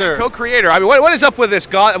 Yes, sir. Co-creator. I mean, what is up with this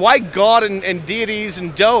God? Why God and deities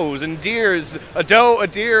and does and deers? A doe, a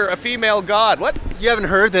deer, a female god. What? You haven't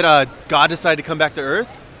heard that God decided to come back to Earth,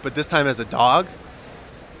 but this time as a dog?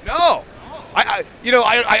 No. I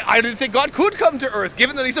didn't think God could come to Earth,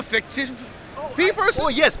 given that he's a fictitious person.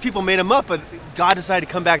 Well, yes, people made him up, but God decided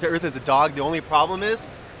to come back to Earth as a dog. The only problem is,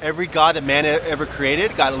 every god that man ever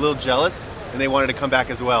created got a little jealous, and they wanted to come back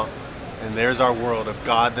as well. And there's our world of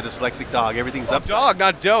God the Dyslexic Dog. Everything's upside. Dog,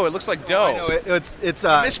 not doe. It looks like doe. I know, it's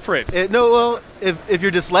a misprint. If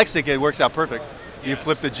you're dyslexic, it works out perfect. You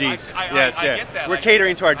flip the G. I get that. We're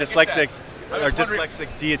catering to our dyslexic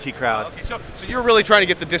deity crowd. Okay, so you're really trying to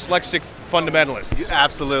get the dyslexic fundamentalists.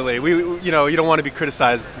 Absolutely. You don't want to be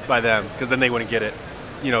criticized by them because then they wouldn't get it.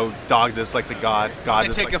 Dog dyslexic God. God.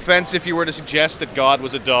 Would they take offense if you were to suggest that God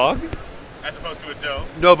was a dog, as opposed to a doe?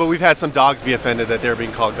 No, but we've had some dogs be offended that they're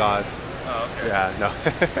being called gods. Oh, okay. Yeah, no.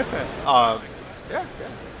 Yeah.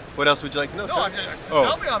 What else would you like to know? Tell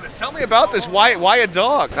me on this. Tell me about this. Why a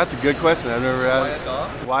dog? That's a good question. I've never had. Why a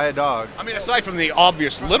dog? Why a dog? I mean, aside from the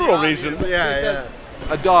obvious literal reason. Yeah.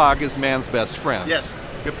 A dog is man's best friend. Yes,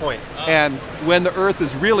 good point. And when the earth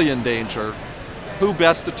is really in danger, who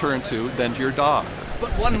best to turn to than to your dog?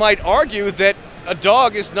 But one might argue that a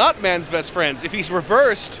dog is not man's best friend if he's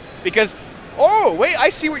reversed, because, oh, wait, I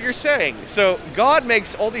see what you're saying. So God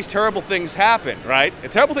makes all these terrible things happen, right?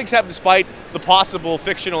 And terrible things happen despite the possible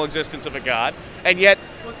fictional existence of a God, and yet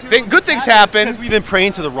good things happen. Because we've been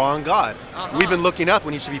praying to the wrong God. We've been looking up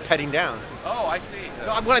when he should be petting down. Oh, I see.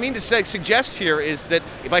 No, what I mean to suggest here is that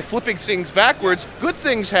by flipping things backwards, good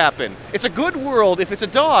things happen. It's a good world if it's a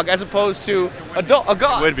dog as opposed to a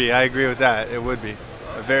God. It would be. I agree with that. It would be.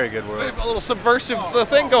 A very good world. A little subversive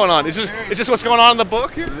thing going on. Is this what's going on in the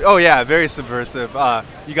book here? Oh yeah, very subversive.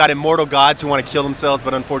 You got immortal gods who want to kill themselves,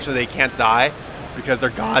 but unfortunately they can't die because they're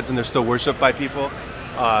gods and they're still worshipped by people.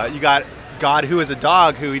 You got God who is a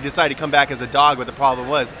dog, who he decided to come back as a dog, but the problem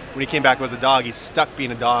was when he came back as a dog, he's stuck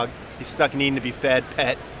being a dog. He's stuck needing to be fed,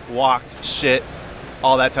 pet, walked, shit,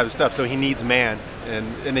 all that type of stuff. So he needs man.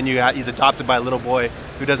 And then he's adopted by a little boy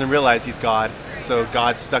who doesn't realize he's God. So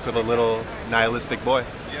God's stuck with a little nihilistic boy.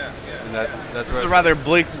 Yeah. And that's where it's a rather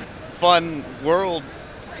bleak, fun world.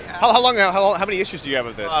 How many issues do you have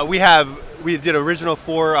of this? We did original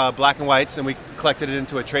 4 black and whites, and we collected it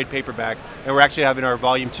into a trade paperback. And we're actually having our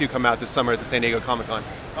volume 2 come out this summer at the San Diego ComicCon.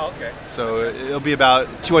 Oh, okay. So it'll be about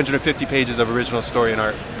 250 pages of original story and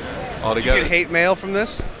art altogether. Do you get hate mail from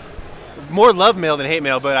this? More love mail than hate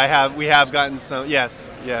mail, but we have gotten some. Yes.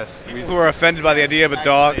 People who are offended by the idea of a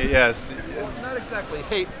dog. Yes.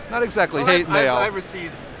 Not exactly hate mail. I've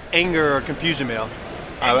received anger or confusion mail.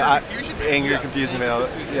 Anger, confusion mail.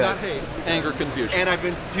 Yes. Not hate. Anger, confusion. And I've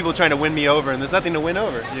been people trying to win me over, and there's nothing to win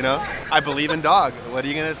over. I believe in dog. What are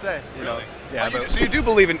you gonna say? Really? Yeah. So you do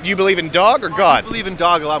believe in dog or God? I believe in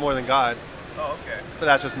dog a lot more than God. Oh, okay. But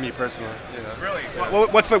that's just me personally. Really?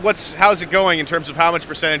 How's it going in terms of how much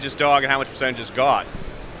percentage is dog and how much percentage is God?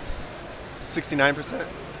 69%,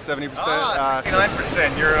 70%.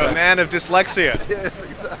 69%. You're a man of dyslexia. Yes,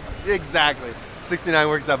 exactly. 69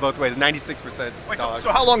 works out both ways. 96% dog.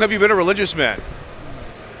 So how long have you been a religious man?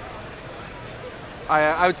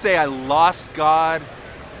 I would say I lost God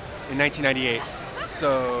in 1998.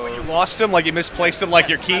 So you lost him, like you misplaced him, like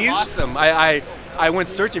your keys? I lost him. I went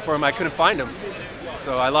searching for him. I couldn't find him.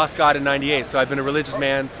 So I lost God in 98. So I've been a religious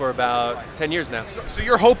man for about 10 years now. So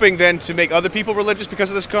you're hoping then to make other people religious because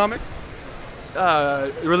of this comic?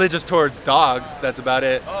 Religious towards dogs. That's about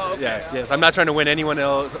it. Oh, okay. Yes. I'm not trying to win anyone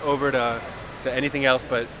else over to anything else,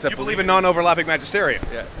 but to believe in non-overlapping magisterium.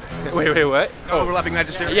 Yeah. Wait, what? Overlapping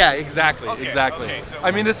magisterium. Yeah, exactly. Okay, so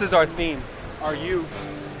I mean, this is our theme. Are you?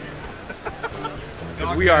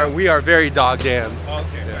 Because we are very dog damned.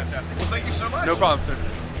 Okay, fantastic. Well, thank you so much. No problem, sir.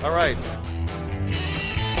 All right.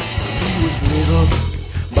 He was little,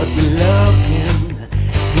 but we loved him.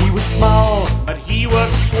 He was small, but he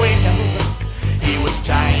was swell. He was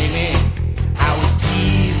tiny, how he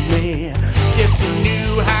teased me. Yes, he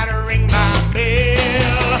knew how to ring my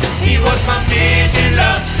bell. He was my midget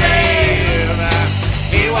love slave.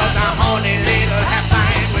 He was a horny little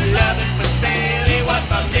half-pint with loving for sale. He was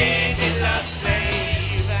my midget love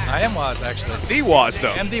slave. I am Waz. Woz, actually. The Woz,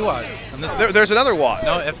 though. I am the Woz. And this There's another Woz.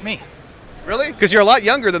 No, it's me. Really? Because you're a lot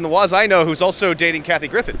younger than the Woz I know, who's also dating Kathy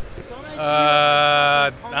Griffin.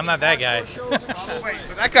 I'm not that guy. But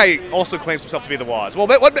that guy also claims himself to be the Woz. Well,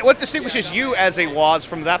 what distinguishes you as a Woz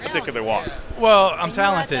from that particular Woz? Well, I'm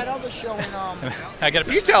talented.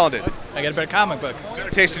 He's talented. I got a better comic book.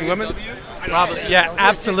 Better taste in women? Probably. Yeah,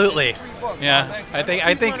 absolutely. Yeah, I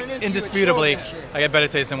think indisputably, I got better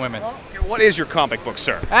taste in women. What is your comic book,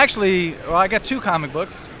 sir? Actually, well, I got two comic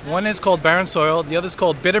books. One is called Barren Soil. The other is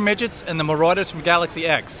called Bitter Midgets and the Marauders from Galaxy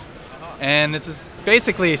X. And this is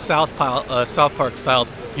basically a South Park style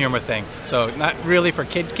humor thing. So not really for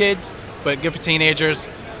kids, but good for teenagers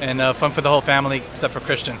and fun for the whole family, except for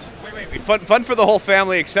Christians. Wait. Fun for the whole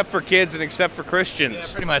family, except for kids and except for Christians.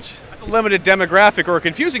 Yeah, pretty much. That's a limited demographic, or a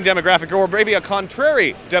confusing demographic, or maybe a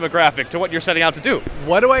contrary demographic to what you're setting out to do.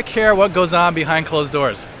 What do I care what goes on behind closed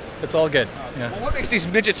doors? It's all good. Yeah. Well, what makes these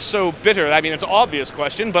midgets so bitter? I mean, it's an obvious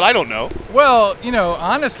question, but I don't know. Well,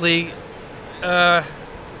 honestly, I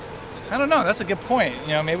don't know. That's a good point.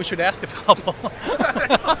 Maybe we should ask a couple.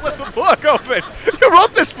 Flip the book open. You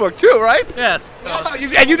wrote this book too, right? Yes.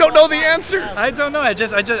 And you don't know the answer? I don't know.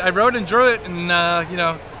 I wrote and drew it, and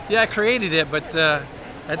I created it, but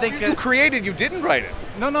I think you created. You didn't write it.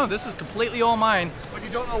 No. This is completely all mine. But you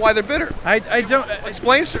don't know why they're bitter. I don't.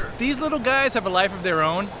 Explain, sir. These little guys have a life of their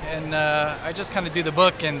own, and I just kind of do the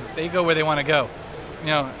book, and they go where they want to go.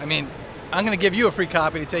 I'm going to give you a free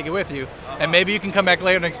copy to take it with you, and maybe you can come back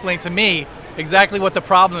later and explain to me exactly what the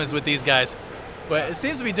problem is with these guys. But it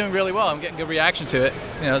seems to be doing really well. I'm getting good reaction to it.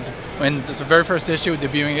 It's the very first issue,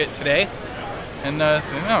 debuting it today, and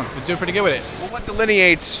we're doing pretty good with it. Well, what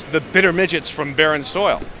delineates the Bitter Midgets from Barren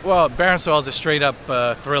Soil? Well, Barren Soil is a straight-up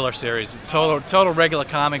thriller series. It's total regular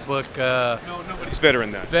comic book. Nobody's bitter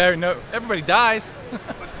in that. Everybody dies.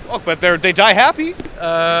 Oh, but they die happy?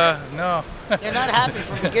 No. They're not happy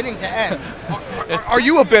from beginning to end. Are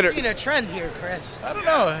you a bitter? I've seen a trend here, Chris. I don't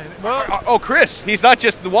know. Well, Chris. He's not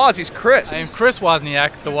just the Woz, he's Chris. I am Chris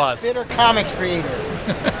Wozniak, the Woz. Bitter comics creator.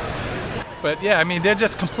 But yeah, they're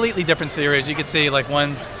just completely different series. You could see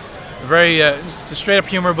one's very, it's a straight up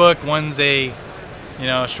humor book. One's a,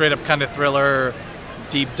 straight up kind of thriller,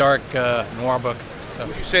 deep, dark noir book. So.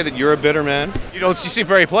 Would you say that you're a bitter man? You seem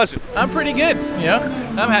very pleasant. I'm pretty good,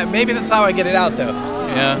 maybe this is how I get it out, though.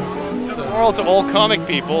 Yeah. The moral to all comic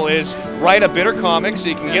people is write a bitter comic so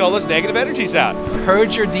you can get all those negative energies out.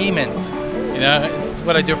 Purge your demons. It's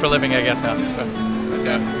what I do for a living, I guess, now. So,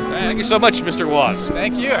 okay. Thank you so much, Mr. Woz.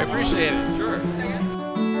 Thank you. I appreciate it. Sure.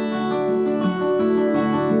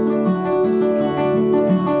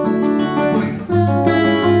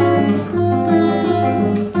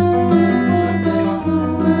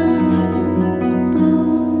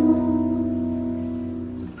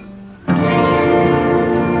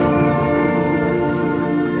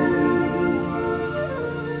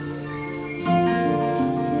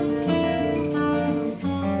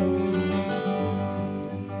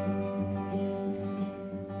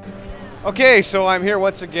 Okay, so I'm here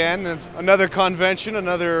once again, another convention,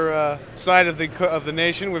 another side of the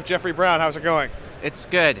nation with Jeffrey Brown. How's it going? It's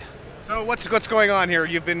good. So what's going on here?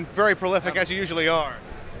 You've been very prolific as you usually are.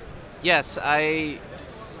 Yes, I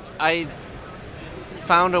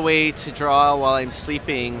found a way to draw while I'm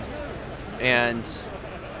sleeping, and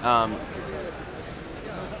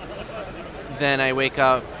then I wake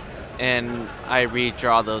up and I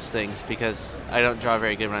redraw those things because I don't draw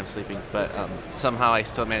very good when I'm sleeping, but somehow I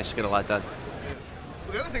still manage to get a lot done.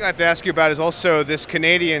 Well, the other thing I have to ask you about is also this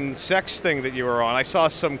Canadian sex thing that you were on. I saw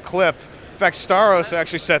some clip. In fact, Staros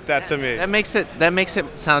actually sent that to me. That makes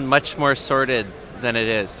it sound much more sordid than it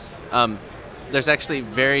is. There's actually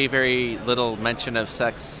very, very little mention of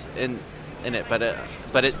sex in it, which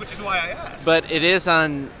is why I asked. But it is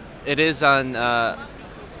on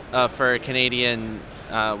for a Canadian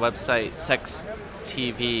website, Sex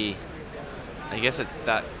TV. I guess it's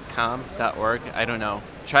 .com.org. I don't know.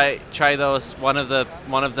 Try those. One of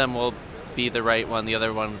them will be the right one. The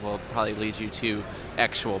other one will probably lead you to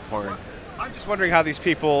actual porn. I'm just wondering how these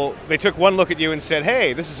people, they took one look at you and said,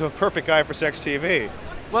 "Hey, this is a perfect guy for Sex TV."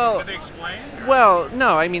 Well, did they explain? Well,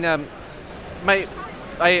 no. I mean, I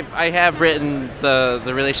have written the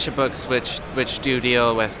relationship books which do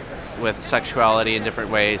deal with sexuality in different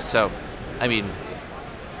ways. So, I mean,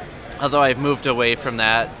 although I've moved away from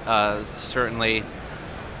that, certainly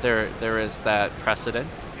there is that precedent.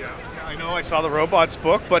 Yeah, I know. I saw the robots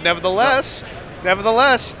book, but nevertheless,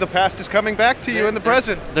 the past is coming back to you in the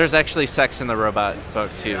present. There's actually sex in the robot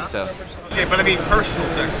book too. Yeah. So. Okay, but I mean personal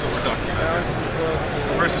sex is what we're talking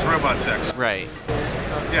about versus robot sex. Right.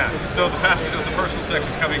 Yeah. So the past, the personal sex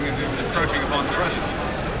is coming and encroaching upon the present.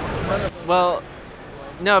 Well,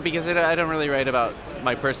 no, because I don't really write about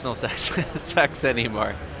my personal sex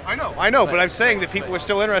anymore. I know, but I'm saying that people are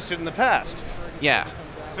still interested in the past. Yeah.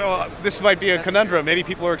 So this might be a conundrum. Maybe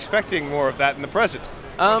people are expecting more of that in the present,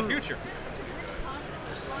 or the future.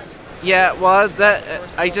 Yeah, well, that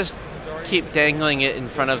I just keep dangling it in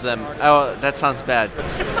front of them. Oh, that sounds bad.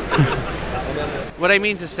 What I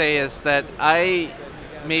mean to say is that I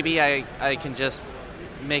can just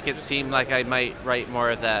make it seem like I might write more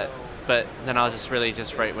of that, but then I'll just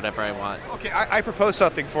write whatever I want. Okay, I propose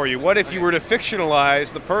something for you. What if you were to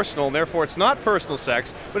fictionalize the personal, and therefore it's not personal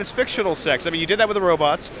sex, but it's fictional sex? I mean, you did that with the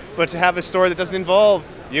robots, but to have a story that doesn't involve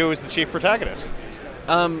you as the chief protagonist.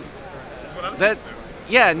 I'm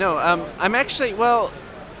actually, well,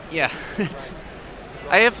 yeah,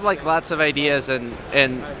 I have like lots of ideas, and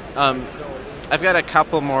I've got a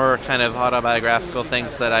couple more kind of autobiographical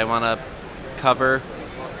things that I want to cover,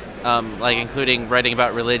 like including writing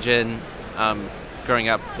about religion, growing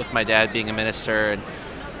up with my dad being a minister,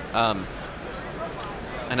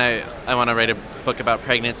 and I want to write a book about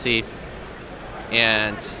pregnancy,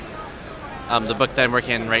 and the book that I'm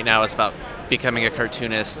working on right now is about becoming a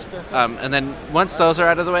cartoonist, and then once those are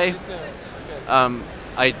out of the way,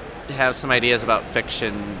 I have some ideas about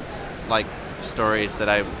fiction, like stories that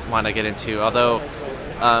I want to get into. Although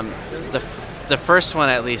the first one,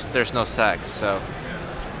 at least, there's no sex, so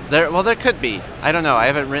there could be. I don't know. I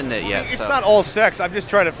haven't written it yet. It's not all sex. I'm just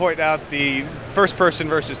trying to point out the first person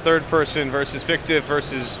versus third person versus fictive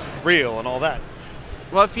versus real and all that.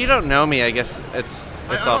 Well, if you don't know me, I guess it's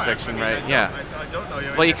all fiction, right? Yeah. I don't know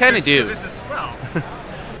you. Well, you kind of do. This is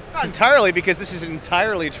not entirely, because this is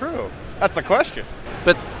entirely true. That's the question.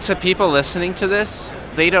 But to people listening to this,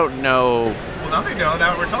 they don't know. Well, now they know.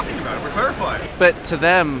 Now we're talking about it. We're clarifying. But to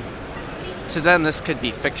them, this could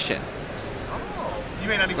be fiction. Oh, you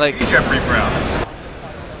may not even be Jeffrey Brown.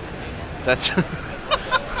 That's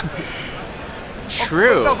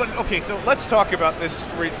true. No, but okay. So let's talk about this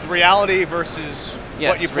reality versus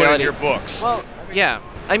what you put in your books. Well, yeah.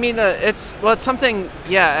 I mean, it's something.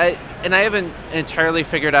 Yeah, and I haven't entirely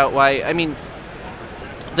figured out why. I mean,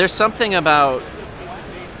 there's something about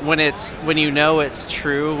when you know it's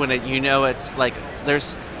true, it's like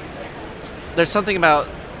there's something about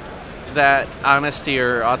that honesty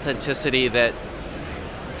or authenticity that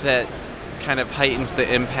kind of heightens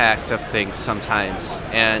the impact of things sometimes,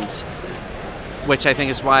 and which I think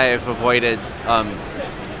is why I've avoided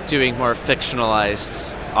doing more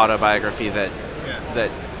fictionalized autobiography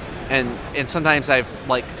and sometimes I've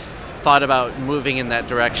like thought about moving in that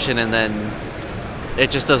direction, and then it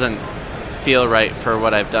just doesn't feel right for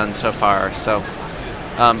what I've done so far. So,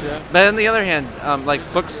 but on the other hand, like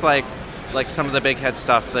books like some of the Big Head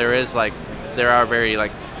stuff, there are very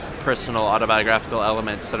like personal autobiographical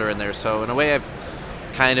elements that are in there. So in a way, I've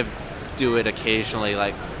kind of do it occasionally,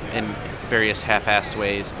 like in various half-assed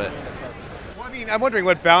ways, but. I'm wondering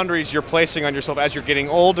what boundaries you're placing on yourself as you're getting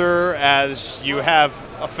older, as you have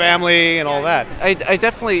a family and all that. I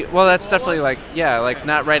definitely, that's definitely like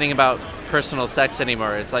not writing about personal sex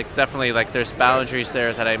anymore. It's like definitely like there's boundaries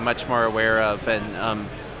there that I'm much more aware of, and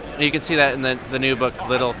you can see that in the new book,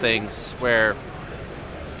 Little Things, where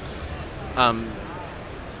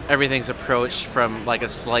everything's approached from like a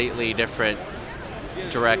slightly different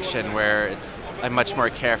direction, where I'm much more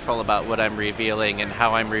careful about what I'm revealing and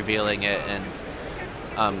how I'm revealing it, and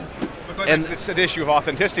this issue of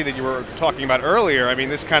authenticity that you were talking about earlier, I mean,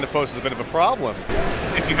 this kind of poses a bit of a problem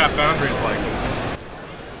if you have boundaries like this.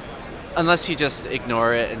 Unless you just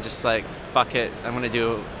ignore it and just like, fuck it, I'm going to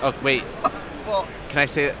do... Oh, wait. Well, can I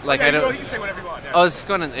say it? Like, yeah, I don't... You can say whatever you want. Yeah. Oh, this is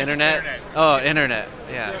going on the internet? Oh, internet.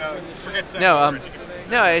 Yeah. Forget sex.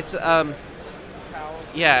 No, it's...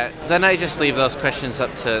 Yeah, then I just leave those questions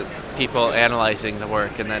up to people analyzing the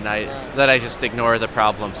work, and then I just ignore the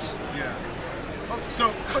problems.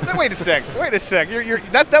 So, but wait a sec.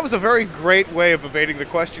 That was a very great way of evading the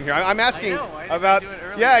question here. I'm asking about.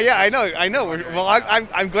 Yeah, I know. Well,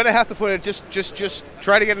 I'm going to have to put it. Just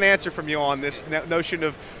try to get an answer from you on this notion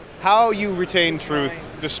of how you retain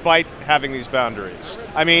truth despite having these boundaries.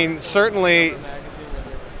 I mean, certainly.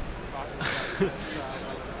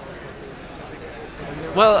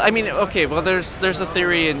 Well, I mean, okay. Well, there's a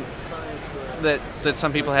theory that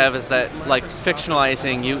some people have, is that like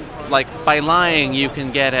fictionalizing, you like by lying you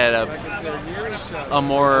can get at a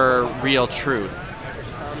more real truth.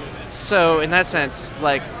 So in that sense,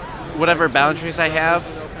 like whatever boundaries I have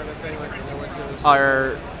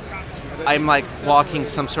I'm like walking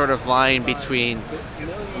some sort of line between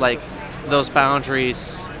like those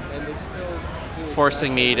boundaries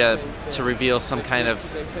forcing me to reveal some kind of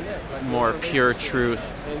more pure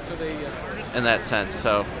truth in that sense.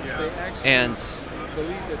 So,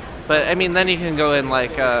 but I mean, then you can go in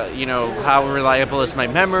like, you know, how reliable is my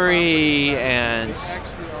memory, and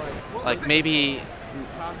like maybe,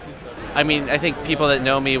 I mean, I think people that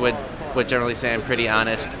know me would generally say I'm pretty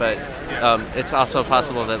honest, but it's also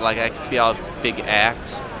possible that like I could be all big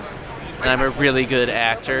act, and I'm a really good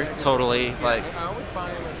actor, totally. Like,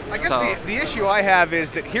 I guess the issue I have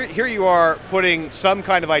is that here you are putting some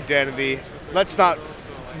kind of identity.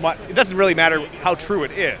 It doesn't really matter how true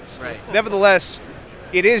it is. Right. Nevertheless,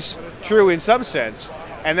 it is true in some sense,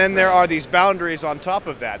 and then there are these boundaries on top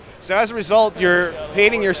of that. So as a result, you're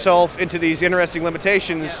painting yourself into these interesting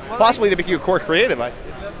limitations, possibly to make you a core creative.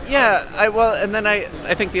 Yeah, and then I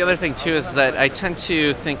think the other thing too is that I tend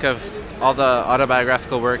to think of all the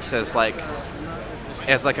autobiographical works as like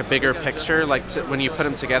a bigger picture, like when you put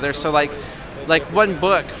them together. So like one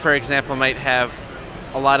book, for example, might have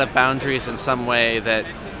a lot of boundaries in some way that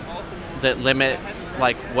limit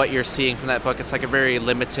like what you're seeing from that book. It's like a very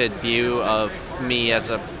limited view of me as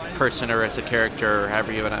a person or as a character, or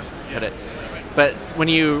however you want to put it. But when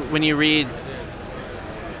you read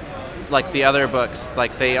like the other books,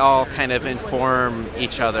 like they all kind of inform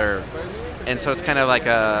each other, and so it's kind of like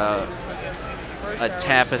a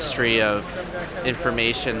tapestry of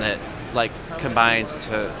information that like combines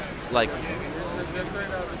to like,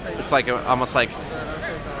 it's like almost like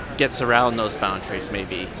gets around those boundaries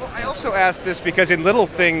maybe. Well, I also ask this because in Little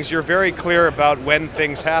Things you're very clear about when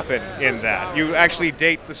things happen in that. You actually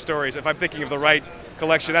date the stories. If I'm thinking of the right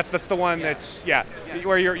collection, that's the one that's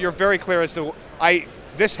where you're very clear as to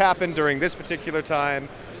this happened during this particular time.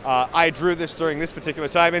 I drew this during this particular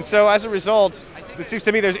time, and so as a result, it seems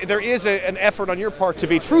to me there is an effort on your part to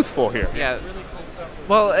be truthful here. Yeah.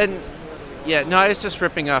 Well, and no, I was just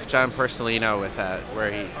ripping off John Porcellino with that, where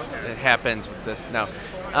it happened with this. No,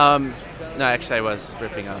 actually, I was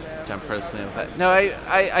ripping off John Porcellino with that. No,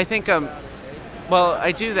 I think well,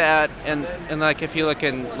 I do that, and like if you look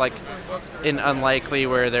in like in Unlikely,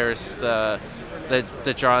 where there's the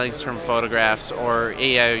drawings from photographs, or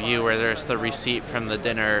AIOU, where there's the receipt from the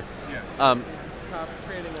dinner. And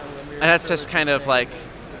that's just kind of like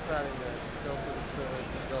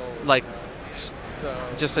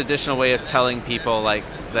just additional way of telling people like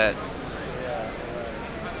that,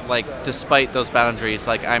 like despite those boundaries,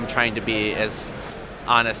 like I'm trying to be as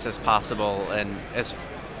honest as possible and as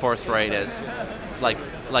forthright as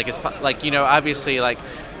like you know, obviously like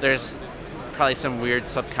there's probably some weird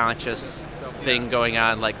subconscious thing going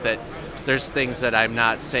on, like that there's things that I'm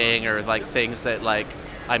not saying, or like things that like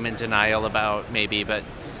I'm in denial about maybe, but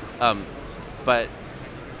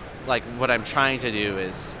like what I'm trying to do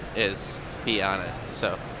is be honest.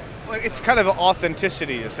 So it's kind of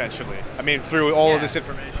authenticity essentially. I mean, through all of this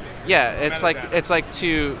information. Yeah, it's like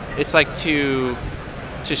to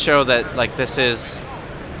show that like this is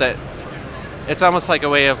that it's almost like a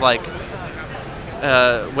way of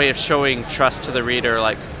showing trust to the reader,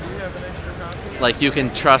 like you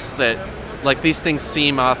can trust that like these things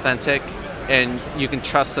seem authentic, and you can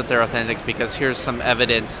trust that they're authentic because here's some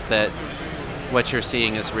evidence that what you're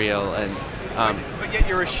seeing is real. And but yet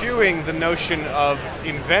you're eschewing the notion of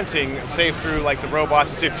inventing, say through like the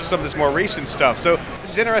robots, say through some of this more recent stuff. So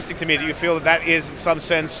this is interesting to me. Do you feel that is in some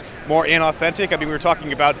sense more inauthentic? I mean, we were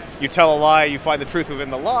talking about you tell a lie, you find the truth within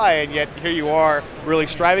the lie, and yet here you are really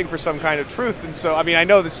striving for some kind of truth. And so, I mean, I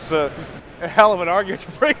know this is a hell of an argument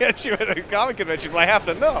to bring at you at a comic convention, but I have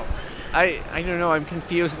to know. I don't know. I'm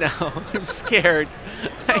confused now. I'm scared.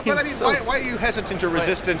 No, but I mean, why are you hesitant or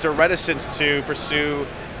resistant or reticent to pursue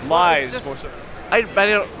lies? I don't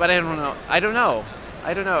know. I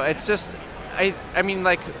don't know. It's just I mean,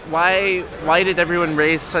 like, why did everyone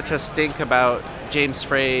raise such a stink about James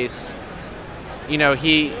Frey's? You know,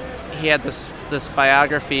 he had this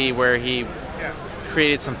biography where he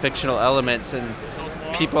created some fictional elements, and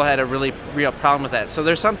people had a really real problem with that. So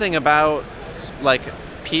there's something about like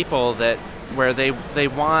people that where they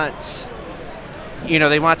want, you know,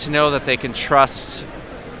 they want to know that they can trust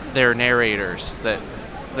their narrators, that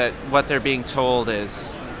what they're being told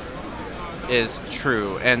is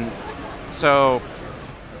true. And so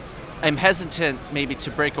I'm hesitant maybe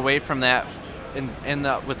to break away from that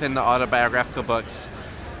within the autobiographical books,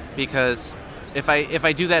 because if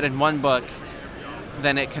I do that in one book,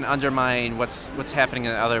 then it can undermine what's happening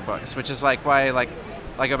in the other books, which is like why like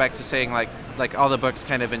I go back to saying like all the books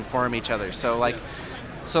kind of inform each other. So like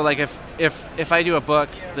if I do a book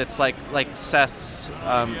that's like Seth's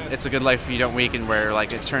It's a Good Life If You Don't Weaken, where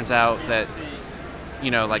like it turns out that,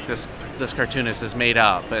 you know, like this cartoonist is made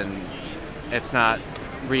up and it's not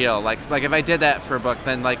real. Like if I did that for a book,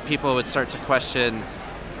 then like people would start to question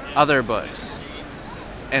other books,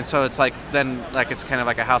 and so it's like then like it's kind of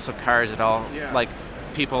like a house of cards. It all like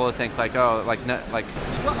people would think like, oh, like no, like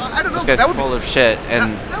I don't know. this guy's full of shit,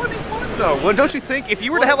 and that would be fun though. Well, don't you think? If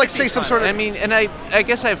you were to have like say some sort of, I mean, and I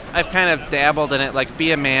guess I've kind of dabbled in it, like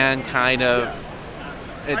Be a Man, kind of.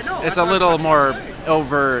 It's a little more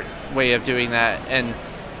overt way of doing that, and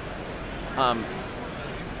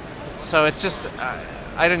so it's just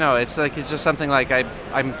I don't know. It's just something like I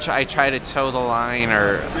try to toe the line,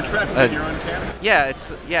 or you're trying to put your own canon. Yeah,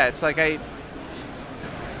 it's like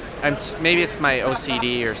maybe it's my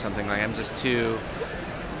OCD or something. Like I'm just too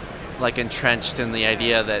like entrenched in the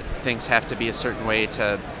idea that things have to be a certain way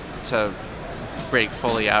to break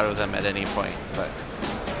fully out of them at any point. But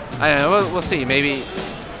I don't know. We'll see. Maybe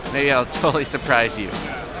I'll totally surprise you.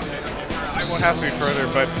 I won't hassle you further,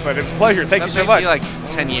 but it's a pleasure. Thank you so much. Like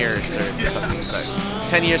 10 years or something. But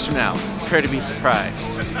 10 years from now, prepare to be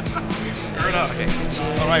surprised. Fair enough. Okay.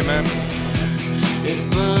 All right, man.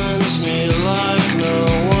 It burns me like no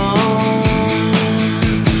one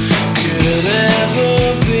could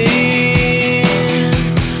ever be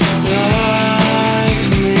like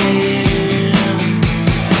me.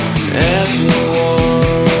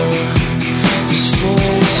 Everyone is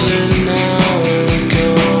falling now and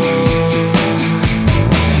gone.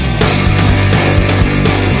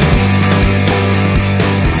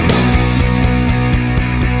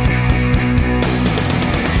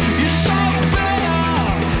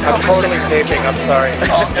 I'm totally taping, I'm sorry.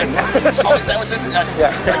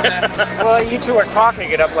 Yeah. Well, you two are talking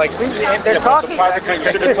it up like they're talking.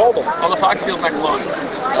 You should have told them. Oh, the Fox deal's not closed.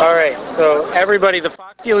 All right, so everybody, the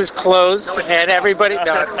Fox deal is closed, and everybody,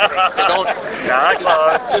 no. So don't, not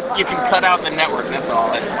closed. Just, you can cut out the network, that's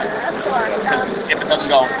all. If it doesn't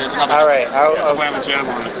go, there's another. All right, I'll have a jam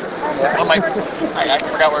on it. Oh, I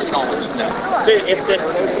forgot where it's going with this now. So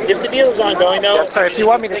if the deal is ongoing, though, sorry, if you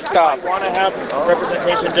want me to stop, want to have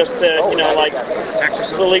representation, just like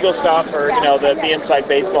the legal stuff or the inside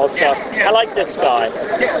baseball stuff. I like this guy.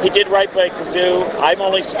 He did right by Kazoo. I'm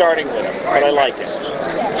only starting with him, but I like it.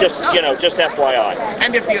 Just FYI.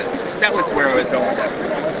 And if that was where I was going with that.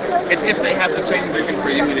 It's if they have the same vision for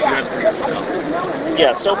you that you have for yourself.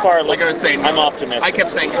 Yeah, so far, like I was saying, I'm optimistic. I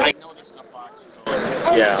kept saying, I know this is a Fox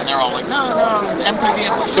show. Yeah. And they're all like, no,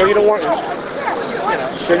 MTV. So you don't want them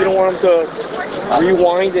to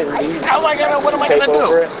rewind and what am I take gonna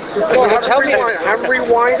over do? it? You can tell me I'm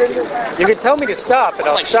rewinding. You can tell me to stop, and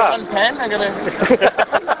I'll like stop. Sean Penn, I'm gonna.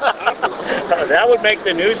 That would make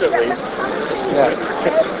the news at least. Yeah.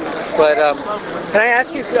 But can I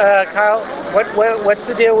ask you, Kyle, what's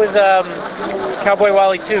the deal with Cowboy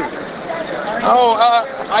Wally 2? Oh,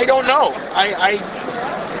 I don't know.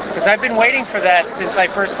 Because I've been waiting for that since I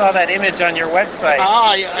first saw that image on your website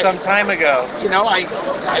some time ago.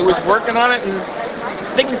 I was working on it, and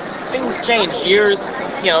things change. Years,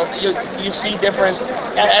 you see different.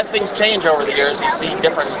 As things change over the years, you see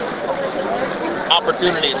different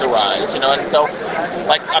opportunities arise. And so,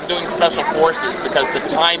 like I'm doing Special Forces because the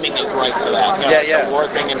timing is right for that. The war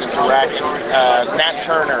thing and the direct. Nat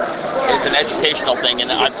Turner is an educational thing,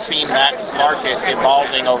 and I've seen that market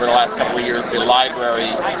evolving over the last couple of years. The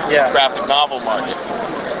library graphic novel market.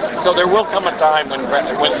 So there will come a time when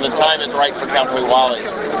the time is right for Cowboy Wally.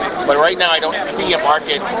 But right now I don't see a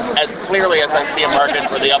market as clearly as I see a market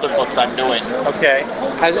for the other books I'm doing. Okay.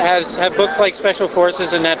 Have books like Special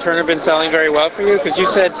Forces and Nat Turner been selling very well for you? Because you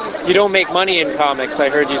said you don't make money in comics, I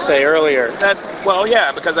heard you say earlier.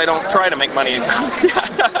 Because I don't try to make money in comics.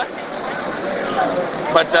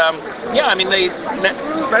 But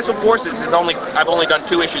Special Forces is I've only done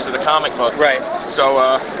 2 issues of the comic book. Right.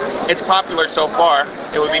 So it's popular so far.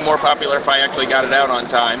 It would be more popular if I actually got it out on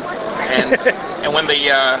time. And and when the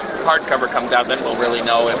hardcover comes out, then we'll really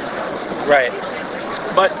know it. Right.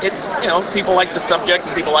 But it's people like the subject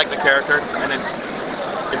and people like the character, and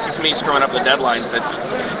it's just me screwing up the deadlines.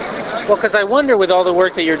 Well, because I wonder, with all the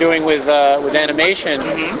work that you're doing with animation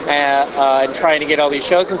and trying to get all these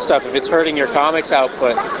shows and stuff, if it's hurting your comics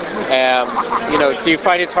output. Do you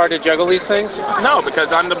find it's hard to juggle these things? No,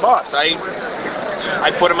 because I'm the boss.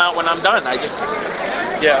 I put them out when I'm done. If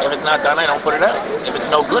it's not done, I don't put it out. If it's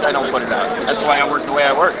no good, I don't put it out. That's why I work the way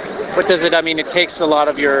I work. But does it? It takes a lot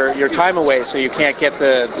of your time away, so you can't get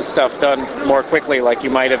the stuff done more quickly like you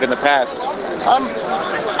might have in the past.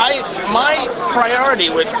 My priority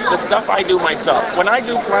with the stuff I do myself, when I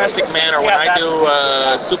do Plastic Man or when I do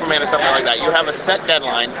Superman or something like that, you have a set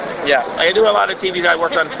deadline. Yeah. I do a lot of TV. I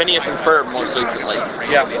worked on Phineas and Ferb most recently.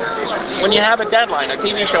 Yeah. When you have a deadline, a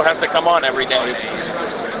TV show has to come on every day,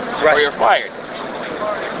 or you're fired.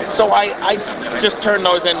 So I just turn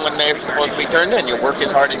those in when they're supposed to be turned in. You work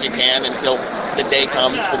as hard as you can until the day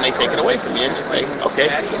comes when they take it away from you and you say, okay.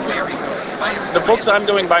 The books I'm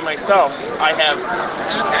doing by myself, I have,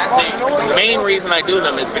 the main reason I do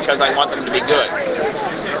them is because I want them to be good.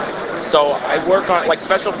 So I work on, like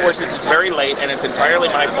Special Forces is very late, and it's entirely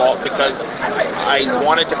my fault because I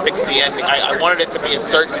wanted to fix the ending. I wanted it to be a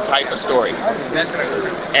certain type of story.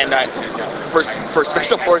 And for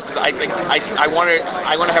Special Forces, I think I want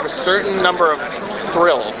to have a certain number of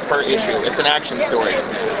thrills per issue. It's an action story.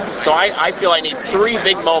 So I feel I need 3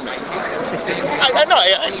 big moments.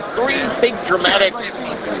 I need 3 big dramatic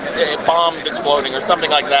bombs exploding or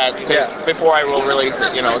something like that before I will release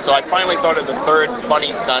it, you know. So I finally thought of the 3rd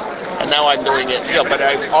funny stunt, and now I'm doing it, you know, but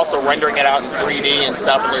I'm also rendering it out in 3D and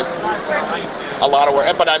stuff, and there's a lot of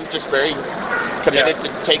work, but I'm just very committed to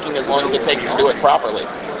taking as long as it takes to do it properly.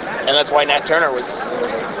 And that's why Nat Turner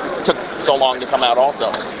took so long to come out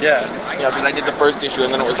also. Yeah. You know, because I did the first issue,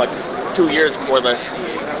 and then it was like 2 years before the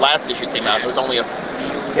last issue came out. It was only a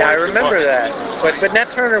I remember that. But Nat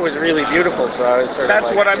Turner was really beautiful, so I was sort of That's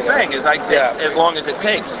like, what I'm saying, is I did as long as it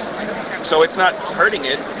takes. So it's not hurting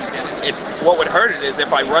it. It's what would hurt it is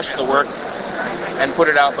if I rushed the work and put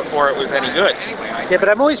it out before it was any good. Yeah, but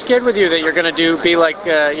I'm always scared with you that you're going to you're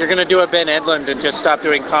going to do a Ben Edlund and just stop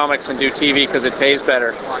doing comics and do TV because it pays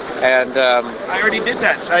better. And I already did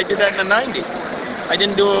that. I did that in the 90s. I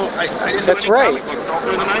didn't do any comic books all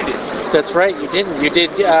through the 90s. That's right, you didn't. You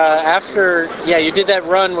did you did that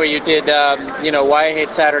run where you did Why I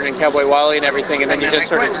Hate Saturn and Cowboy Wally and everything, and then you just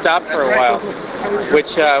sort of stopped for a while,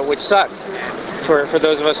 which sucked for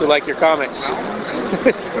those of us who like your comics.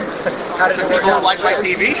 How did it work out? Like my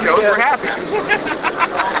TV shows, we're happy.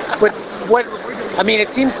 But what? I mean,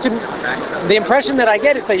 it seems to the impression that I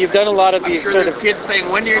get is that you've done a lot of these sort of kids saying,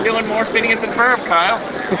 "When are you doing more Phineas and Ferb, Kyle?"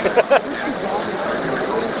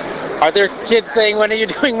 Are there kids saying, "When are you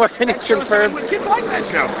doing more Phineas and Ferb?" Kids like that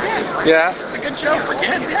show. Yeah. It's a good show for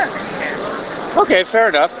kids. Yeah. Okay, fair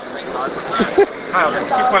enough. Kyle, 2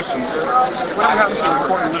 questions. What happened to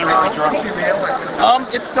important literary drama?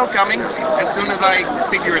 It's still coming as soon as I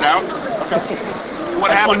figure it out. What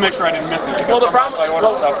happened? I want to make sure I didn't miss it. Well, the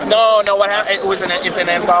problem. No. What happened? It's an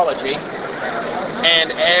anthology,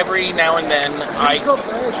 and every now and then I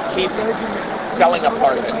keep selling a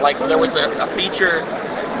part of it. Like there was a feature.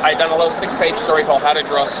 I'd done a little 6-page story called How to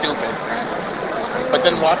Draw Stupid. But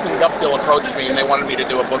then Watson Guptill approached me and they wanted me to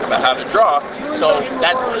do a book about how to draw. So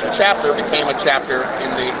that chapter became a chapter in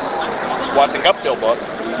the Watson Guptill book,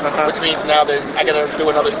 which means now I got to do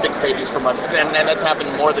another 6 pages per month. And that's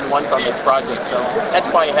happened more than once on this project. So that's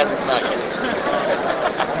why it hasn't come out yet.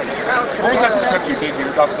 What was that script you gave me?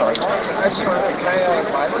 I'm sorry.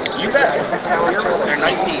 You bet. They're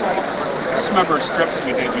 19. I just remember a script that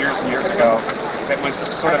you did years and years ago. It was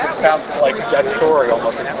sort of, it sounds like that story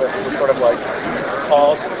almost. It was sort of like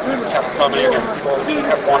calls kept coming and people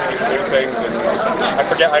kept wanting to do things. And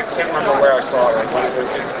I can't remember where I saw it.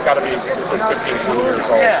 It's got to be 15, 20 years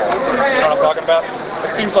old. Yeah. You know what I'm talking about?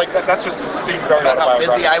 It seems like that's just seemed very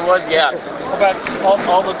autobiographical. How busy I was, yeah. About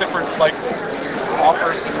all the different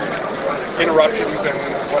offers and interruptions and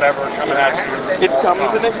whatever coming at you. It comes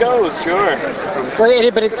and it goes, sure.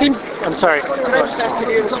 Well, but it seems. I'm sorry. Can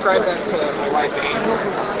you describe that to my wife,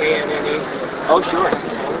 A-N-N-E? Oh, sure.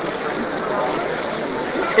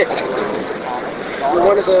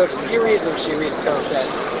 One of the few reasons she reads comics.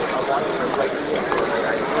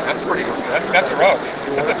 That's pretty good. That's a rug.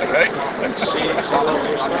 Right?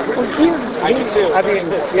 I do too. I mean,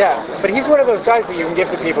 yeah. But he's one of those guys that you can give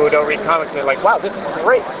to people who don't read comics and they're like, wow, this is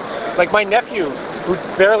great. Like my nephew, who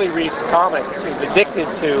barely reads comics, is addicted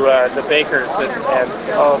to the Bakers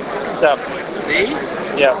and all stuff. See?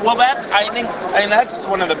 Yeah. Well, I think that's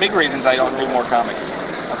one of the big reasons I don't do more comics.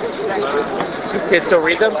 These kids don't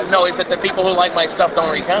read them? No, it's that the people who like my stuff don't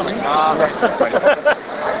read comics.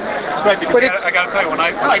 Right, because I got to tell you,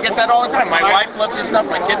 I get that all the time. My wife loves your stuff.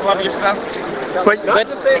 My kids love your stuff. But not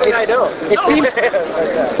to say that I don't. It seems.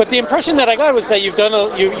 But the impression that I got was that you've done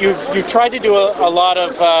you've tried to do a lot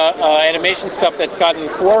of animation stuff that's gotten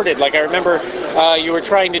thwarted. Like I remember you were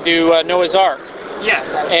trying to do Noah's Ark. Yes.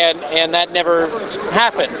 And that never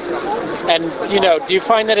happened. And do you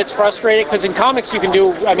find that it's frustrating? Because in comics you can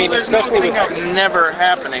do. I mean, there's especially no thing of never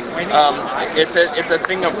happening. It's a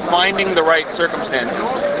thing of finding the right circumstances.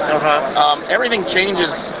 Everything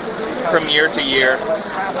changes from year to year.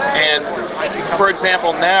 And for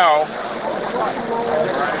example, now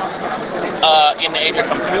in the age of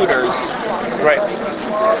computers, right?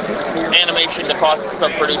 Animation, the costs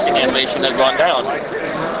of producing animation have gone down.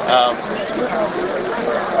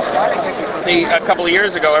 A couple of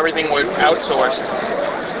years ago, everything was outsourced,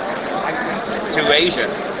 to Asia.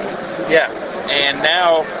 Yeah. And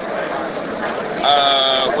now,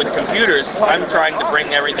 with computers, I'm trying to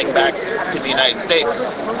bring everything back to the United States.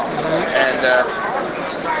 And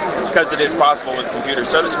because it is possible with computers.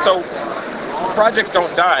 So projects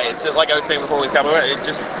don't die. It's like I was saying before with Cowboy, it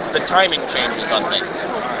just, the timing changes on things.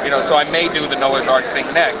 You know, so I may do the Noah's Ark thing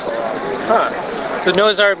next. Huh. So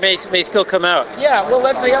Noah's Ark may still come out. Yeah, well,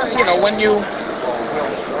 that's, you know, when you...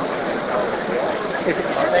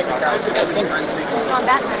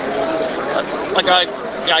 Like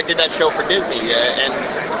I did that show for Disney, and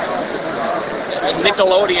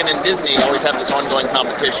Nickelodeon and Disney always have this ongoing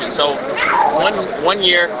competition. So one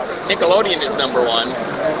year, Nickelodeon is #1,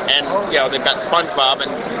 and you know they've got SpongeBob,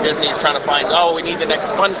 and Disney's trying to find, oh, we need the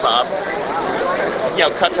next SpongeBob. You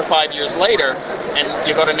know, cut to 5 years later, and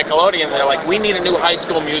you go to Nickelodeon, and they're like, we need a new High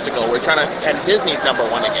School Musical. We're trying to, and Disney's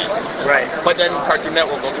 #1 again. Right. But then Cartoon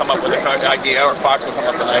Network will come up with an idea, or Fox will come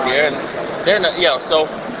up with an idea, and they're not, you know, so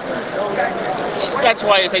that's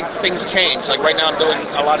why I say things change. Like right now I'm doing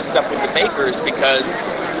a lot of stuff with the bakers because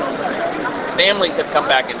families have come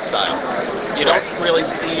back in style. You don't really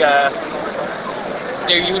see,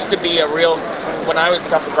 there used to be a real, when I was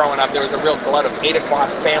growing up, there was a real glut of 8 o'clock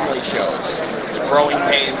family shows. Growing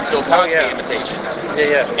Pains, Bill Cosby imitations.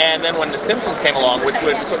 Yeah. And then when The Simpsons came along, which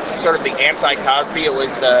was sort of the anti-Cosby, it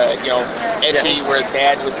was, you know, edgy, where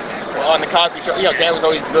Dad was, on the Cosby Show, you know, Dad was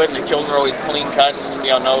always good and the children were always clean-cut and, you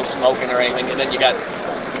know, no smoking or anything. And then you got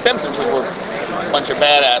The Simpsons, which were a bunch of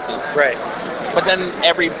badasses. Right. But then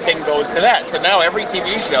everything goes to that. So now every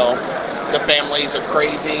TV show, the families are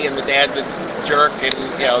crazy and the dad's a jerk and,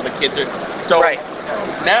 you know, the kids are... So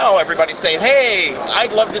now everybody's saying, hey,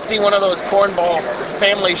 I'd love to see one of those cornball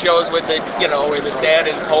family shows with the, you know, where the dad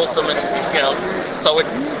is wholesome and, you know, so it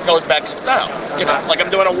goes back in style. You know, like I'm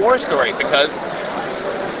doing a war story because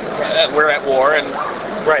we're at war and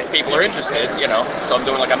people are interested, you know, so I'm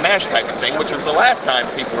doing like a MASH type of thing, which was the last time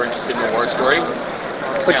people were interested in a war story.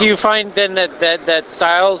 But do you find then that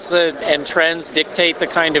styles and trends dictate the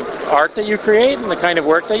kind of art that you create and the kind of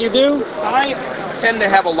work that you do? I tend to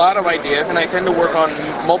have a lot of ideas, and I tend to work on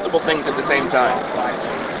multiple things at the same time.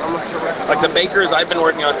 Like the Bakers, I've been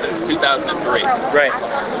working on since 2003. Right.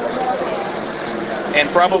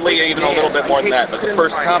 And probably even a little bit more than that, but the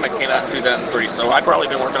first comic came out in 2003, so I've probably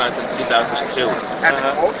been working on it since 2002.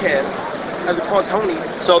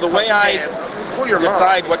 So the way I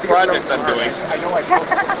decide what projects I'm doing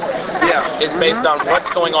is based on what's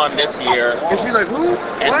going on this year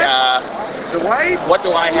and what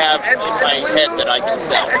do I have in my head that I can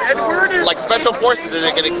sell. Like Special Forces is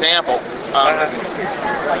a good example.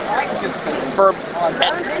 For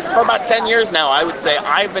about 10 years now, I would say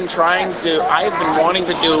I've been wanting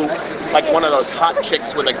to do like one of those hot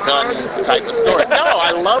chicks with a gun type of story. No,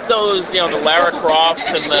 I love those, you know, the Lara Crofts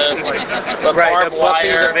and the barbed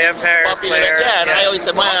wire, the vampire Slayer. Yeah, and I always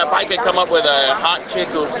said, well, if I could come up with a hot chick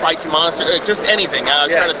who fights monsters, just anything. I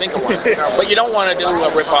was trying to think of one. But you don't want to do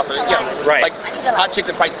a rip-off of it. You know, like hot chick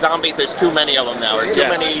that fights zombies, there's too many of them now. There's too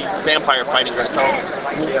many vampire fighting girls. So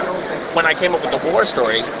when I came up with the war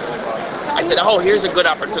story, I said, oh, here's a good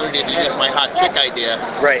opportunity to use my hot chick idea,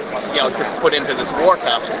 you know, to put into this war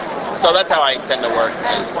comic. So that's how I tend to work,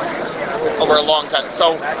 is over a long time.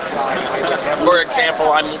 So, for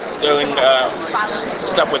example, I'm doing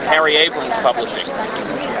stuff with Harry Abrams Publishing,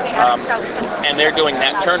 and they're doing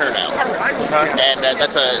Nat Turner now, and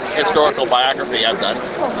that's a historical biography I've done.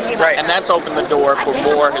 And that's opened the door for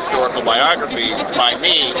more historical biographies by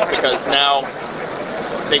me, because now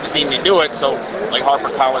they've seen me do it. So like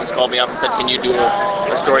HarperCollins called me up and said, can you do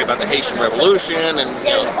a story about the Haitian Revolution? And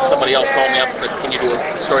you know, somebody else called me up and said, can you do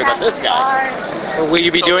a story about this guy? Will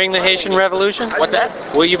you be doing the Haitian Revolution? What's that?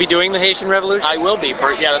 Will you be doing the Haitian Revolution? I will be.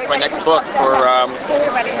 That's my next book for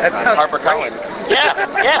HarperCollins.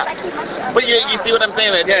 Yeah. But you see what I'm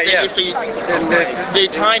saying? The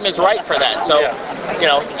time is right for that. So, you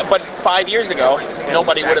know, but 5 years ago,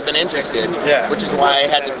 nobody would have been interested, which is why I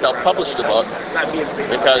had to self-publish the book.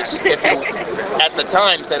 Because if you, at the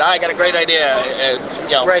time, said, I got a great idea,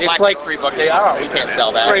 you know, it's like 3 books, we can't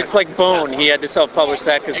sell that. It's like Bone. He had to self-publish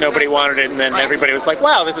that because nobody wanted it, and then everybody was like,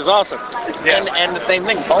 wow, this is awesome. And the same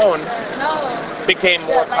thing, Bone became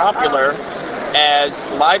more popular as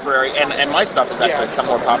library, and my stuff has actually become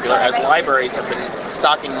more popular as libraries have been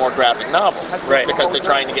stocking more graphic novels, because they're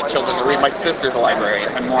trying to get children to read. My sister's a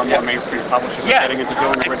librarian, and more mainstream publishers are getting into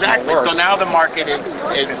doing original works. So now the market is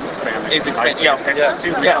expanding.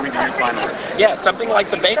 Yeah, something like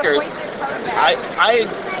the Bakers.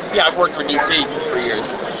 I've worked for DC for years.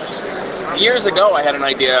 Years ago, I had an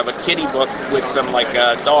idea of a kiddie book with some like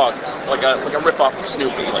dogs, like a rip-off of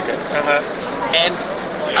Snoopy, and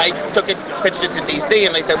I pitched it to DC,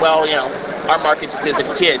 and they said, well, our market just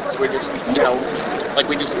isn't kids. We're just, like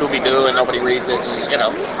we do Scooby-Doo and nobody reads it,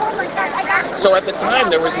 and, So at the time,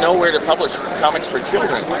 there was nowhere to publish comics for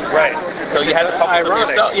children. Right. So you had to publish them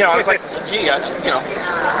yourself. It's like, gee,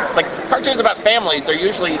 like cartoons about families are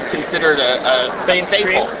usually considered a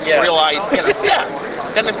staple, real life,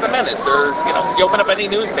 Dennis the Menace, or, you open up any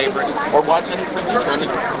newspaper or watch any television,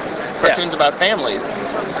 cartoons about families.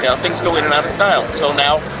 Things go in and out of style. So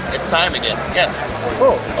now it's time again. Yeah.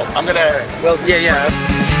 Cool. Oh, I'm gonna. Well, yeah.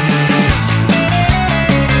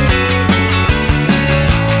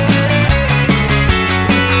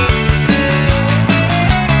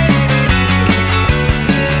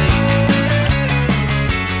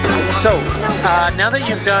 So, now that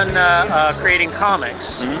you've done creating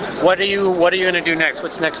comics, what are you going to do next?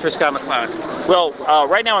 What's next for Scott McCloud? Well,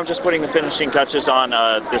 right now I'm just putting the finishing touches on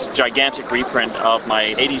this gigantic reprint of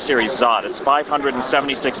my 80 series Zod. It's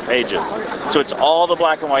 576 pages. So it's all the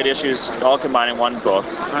black and white issues all combined in one book.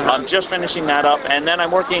 I'm just finishing that up, and then I'm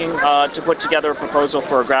working to put together a proposal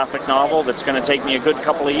for a graphic novel that's going to take me a good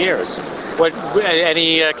couple of years.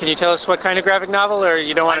 Can you tell us what kind of graphic novel, or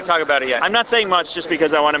you don't want to talk about it yet? I'm not saying much, just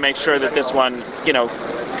because I want to make sure that this one,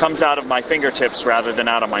 comes out of my fingertips rather than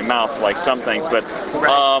out of my mouth like some things. But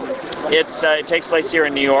it takes place here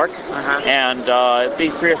in New York, and it'll be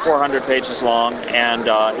 300 or 400 pages long, and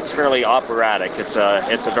it's fairly operatic. It's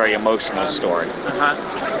a very emotional story.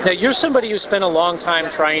 Now, you're somebody who spent a long time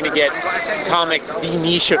trying to get comics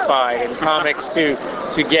denichified and comics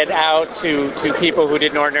to get out to people who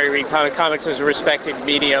didn't ordinarily read comics as a respected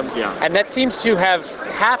medium, and that seems to have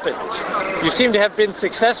happened. You seem to have been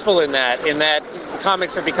successful in that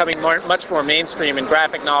comics are becoming much more mainstream, and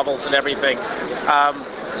graphic novels and everything.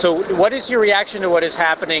 So what is your reaction to what is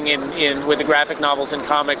happening with the graphic novels and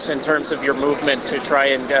comics in terms of your movement to try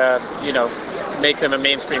and make them a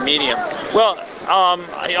mainstream medium? Well,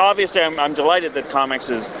 obviously I'm delighted that comics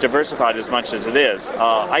is diversified as much as it is.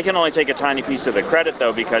 I can only take a tiny piece of the credit,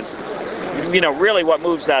 though, because really what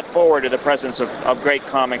moves that forward are the presence of great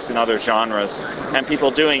comics in other genres, and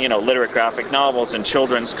people doing, literate graphic novels and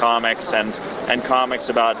children's comics and comics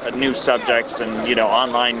about new subjects and,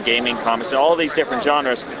 online gaming comics and all these different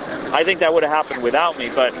genres. I think that would have happened without me,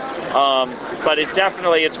 but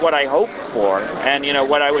it's what I hoped for, and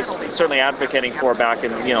what I was certainly advocating for back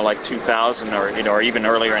in like 2000 or even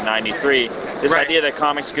earlier in '93. This idea that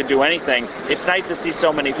comics could do anything. It's nice to see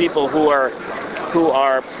so many people who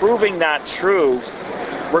are proving that true,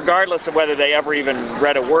 regardless of whether they ever even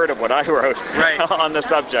read a word of what I wrote on the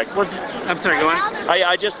subject. Well, I'm sorry, go on.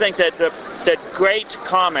 I just think that that great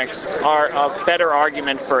comics are a better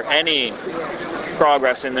argument for any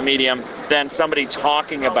progress in the medium than somebody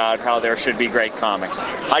talking about how there should be great comics.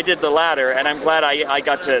 I did the latter, and I'm glad I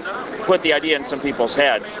got to put the idea in some people's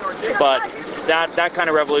heads. But that kind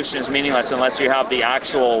of revolution is meaningless unless you have the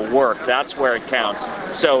actual work. That's where it counts.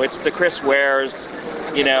 So it's the Chris Wares,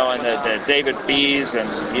 and the David Bees, and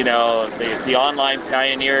the online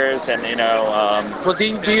pioneers, and Well, do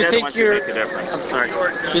you think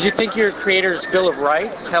Did you think your creator's Bill of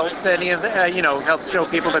Rights helped any of helped show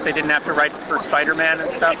people that they didn't have to write for Spider-Man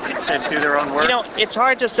and stuff and do their own work? It's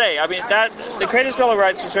hard to say. I mean, the creator's Bill of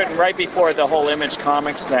Rights was written right before the whole Image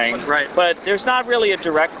Comics thing. Right. But there's not really a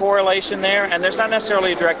direct correlation there, and there's not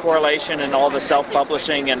necessarily a direct correlation in all the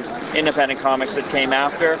self-publishing and independent comics that came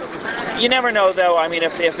after. You never know, though. I mean,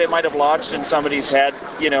 if it might have lodged in somebody's head,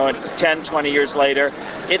 10, 20 years later,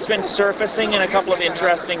 it's been surfacing in a couple of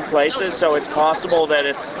interesting places, so it's possible that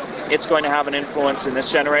it's going to have an influence in this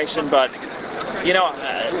generation. But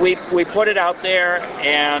we put it out there,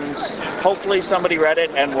 and hopefully somebody read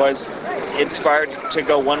it and was inspired to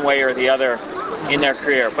go one way or the other in their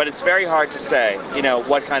career. But it's very hard to say,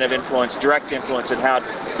 what kind of direct influence it had,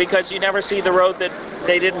 because you never see the road that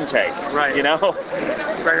they didn't take. Right.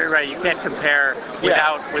 Right. You can't compare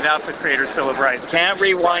without the creator's Bill of Rights. Can't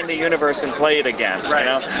rewind the universe and play it again.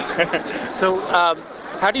 Right. So,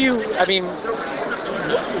 how do you?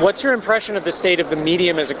 What's your impression of the state of the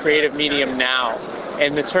medium as a creative medium now?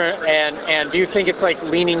 And do you think it's like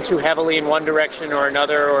leaning too heavily in one direction or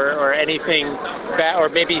another, or anything, or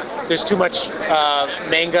maybe there's too much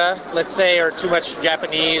manga, let's say, or too much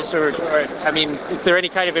Japanese, or is there any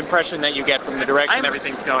kind of impression that you get from the direction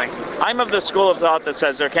everything's going? I'm of the school of thought that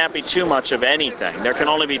says there can't be too much of anything. There can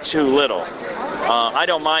only be too little. I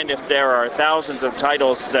don't mind if there are thousands of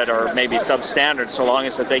titles that are maybe substandard, so long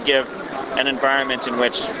as that they give an environment in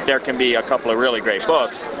which there can be a couple of really great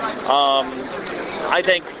books. I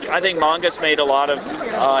think manga's made a lot of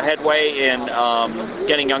headway in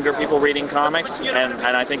getting younger people reading comics, and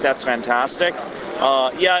I think that's fantastic.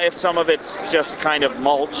 Yeah, if some of it's just kind of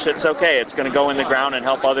mulch, it's okay. It's going to go in the ground and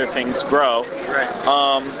help other things grow. Right.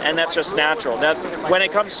 And that's just natural. Now, when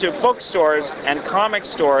it comes to bookstores and comic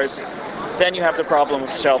stores, then you have the problem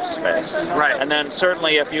of shelf space. Right. And then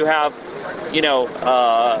certainly if you have, you know,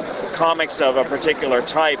 comics of a particular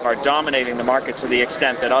type are dominating the market to the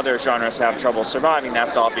extent that other genres have trouble surviving,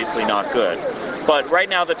 that's obviously not good. But right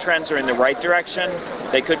now the trends are in the right direction.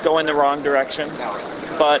 They could go in the wrong direction.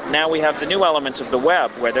 But now we have the new element of the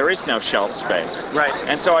web where there is no shelf space. Right.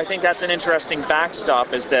 And so I think that's an interesting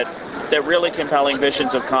backstop, is that really compelling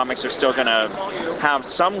visions of comics are still going to have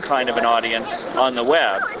some kind of an audience on the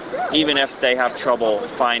web, even if they have trouble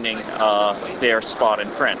finding their spot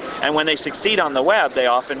in print. And when they succeed on the web, they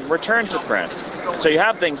often return to print. So you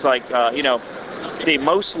have things like, you know, the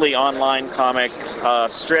mostly online comic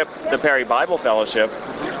strip, the Perry Bible Fellowship,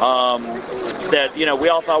 that, you know, we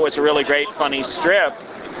all thought was a really great, funny strip,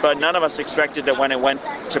 but none of us expected that when it went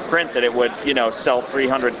to print that it would, you know, sell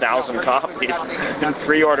 300,000 copies in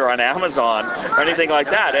pre-order on Amazon or anything like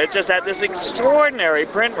that. It just had this extraordinary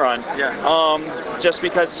print run, just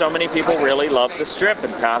because so many people really loved the strip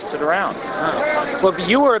and passed it around. Well,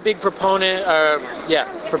 you were a big proponent,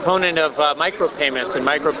 proponent of micropayments and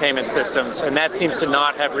micropayment systems, and that seems to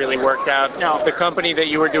not have really worked out. No. The company that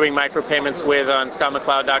you were doing micropayments with on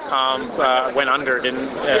ScottMcCloud.com went under, didn't?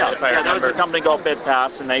 If I remember. There was a company called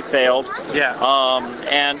BitPass, and they failed. Yeah.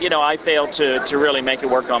 And you know, I failed to really make it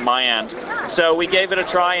work on my end. So we gave it a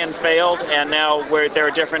try and failed, and now there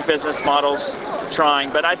are different business models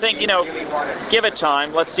trying. But I think, you know, give it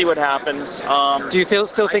time. Let's see what happens. Do you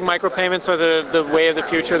still think micropayments are the way of the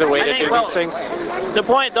future, the way to do these things? The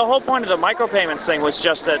whole point of the micropayments thing was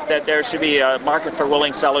just that there should be a market for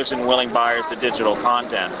willing sellers and willing buyers of digital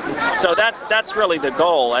content. So that's really the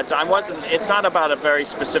goal. It's not about a very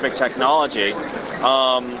specific technology.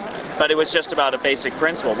 But it was just about a basic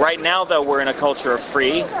principle. Right now, though, we're in a culture of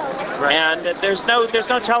free, and there's no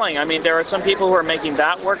telling. I mean, there are some people who are making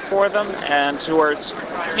that work for them, and who are,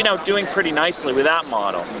 you know, doing pretty nicely with that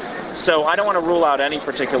model. So I don't want to rule out any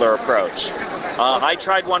particular approach. I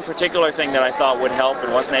tried one particular thing that I thought would help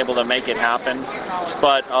and wasn't able to make it happen,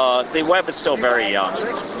 but the web is still very young.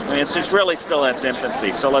 I mean, it's really still in its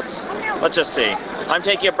infancy. So let's just see. I'm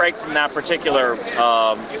taking a break from that particular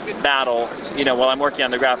battle, you know, while I'm working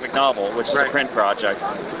on the graphic novel, which is a print project.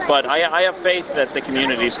 But I have faith that the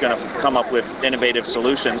community is going to come up with innovative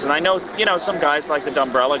solutions. And I know, you know, some guys like the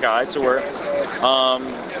Dumbrella guys who are,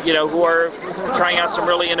 you know, who are trying out some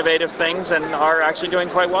really innovative things and are actually doing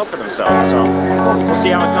quite well for themselves. So we'll see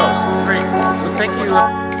how it goes. Great. Well, thank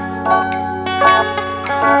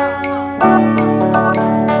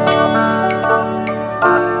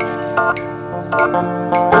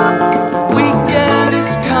you.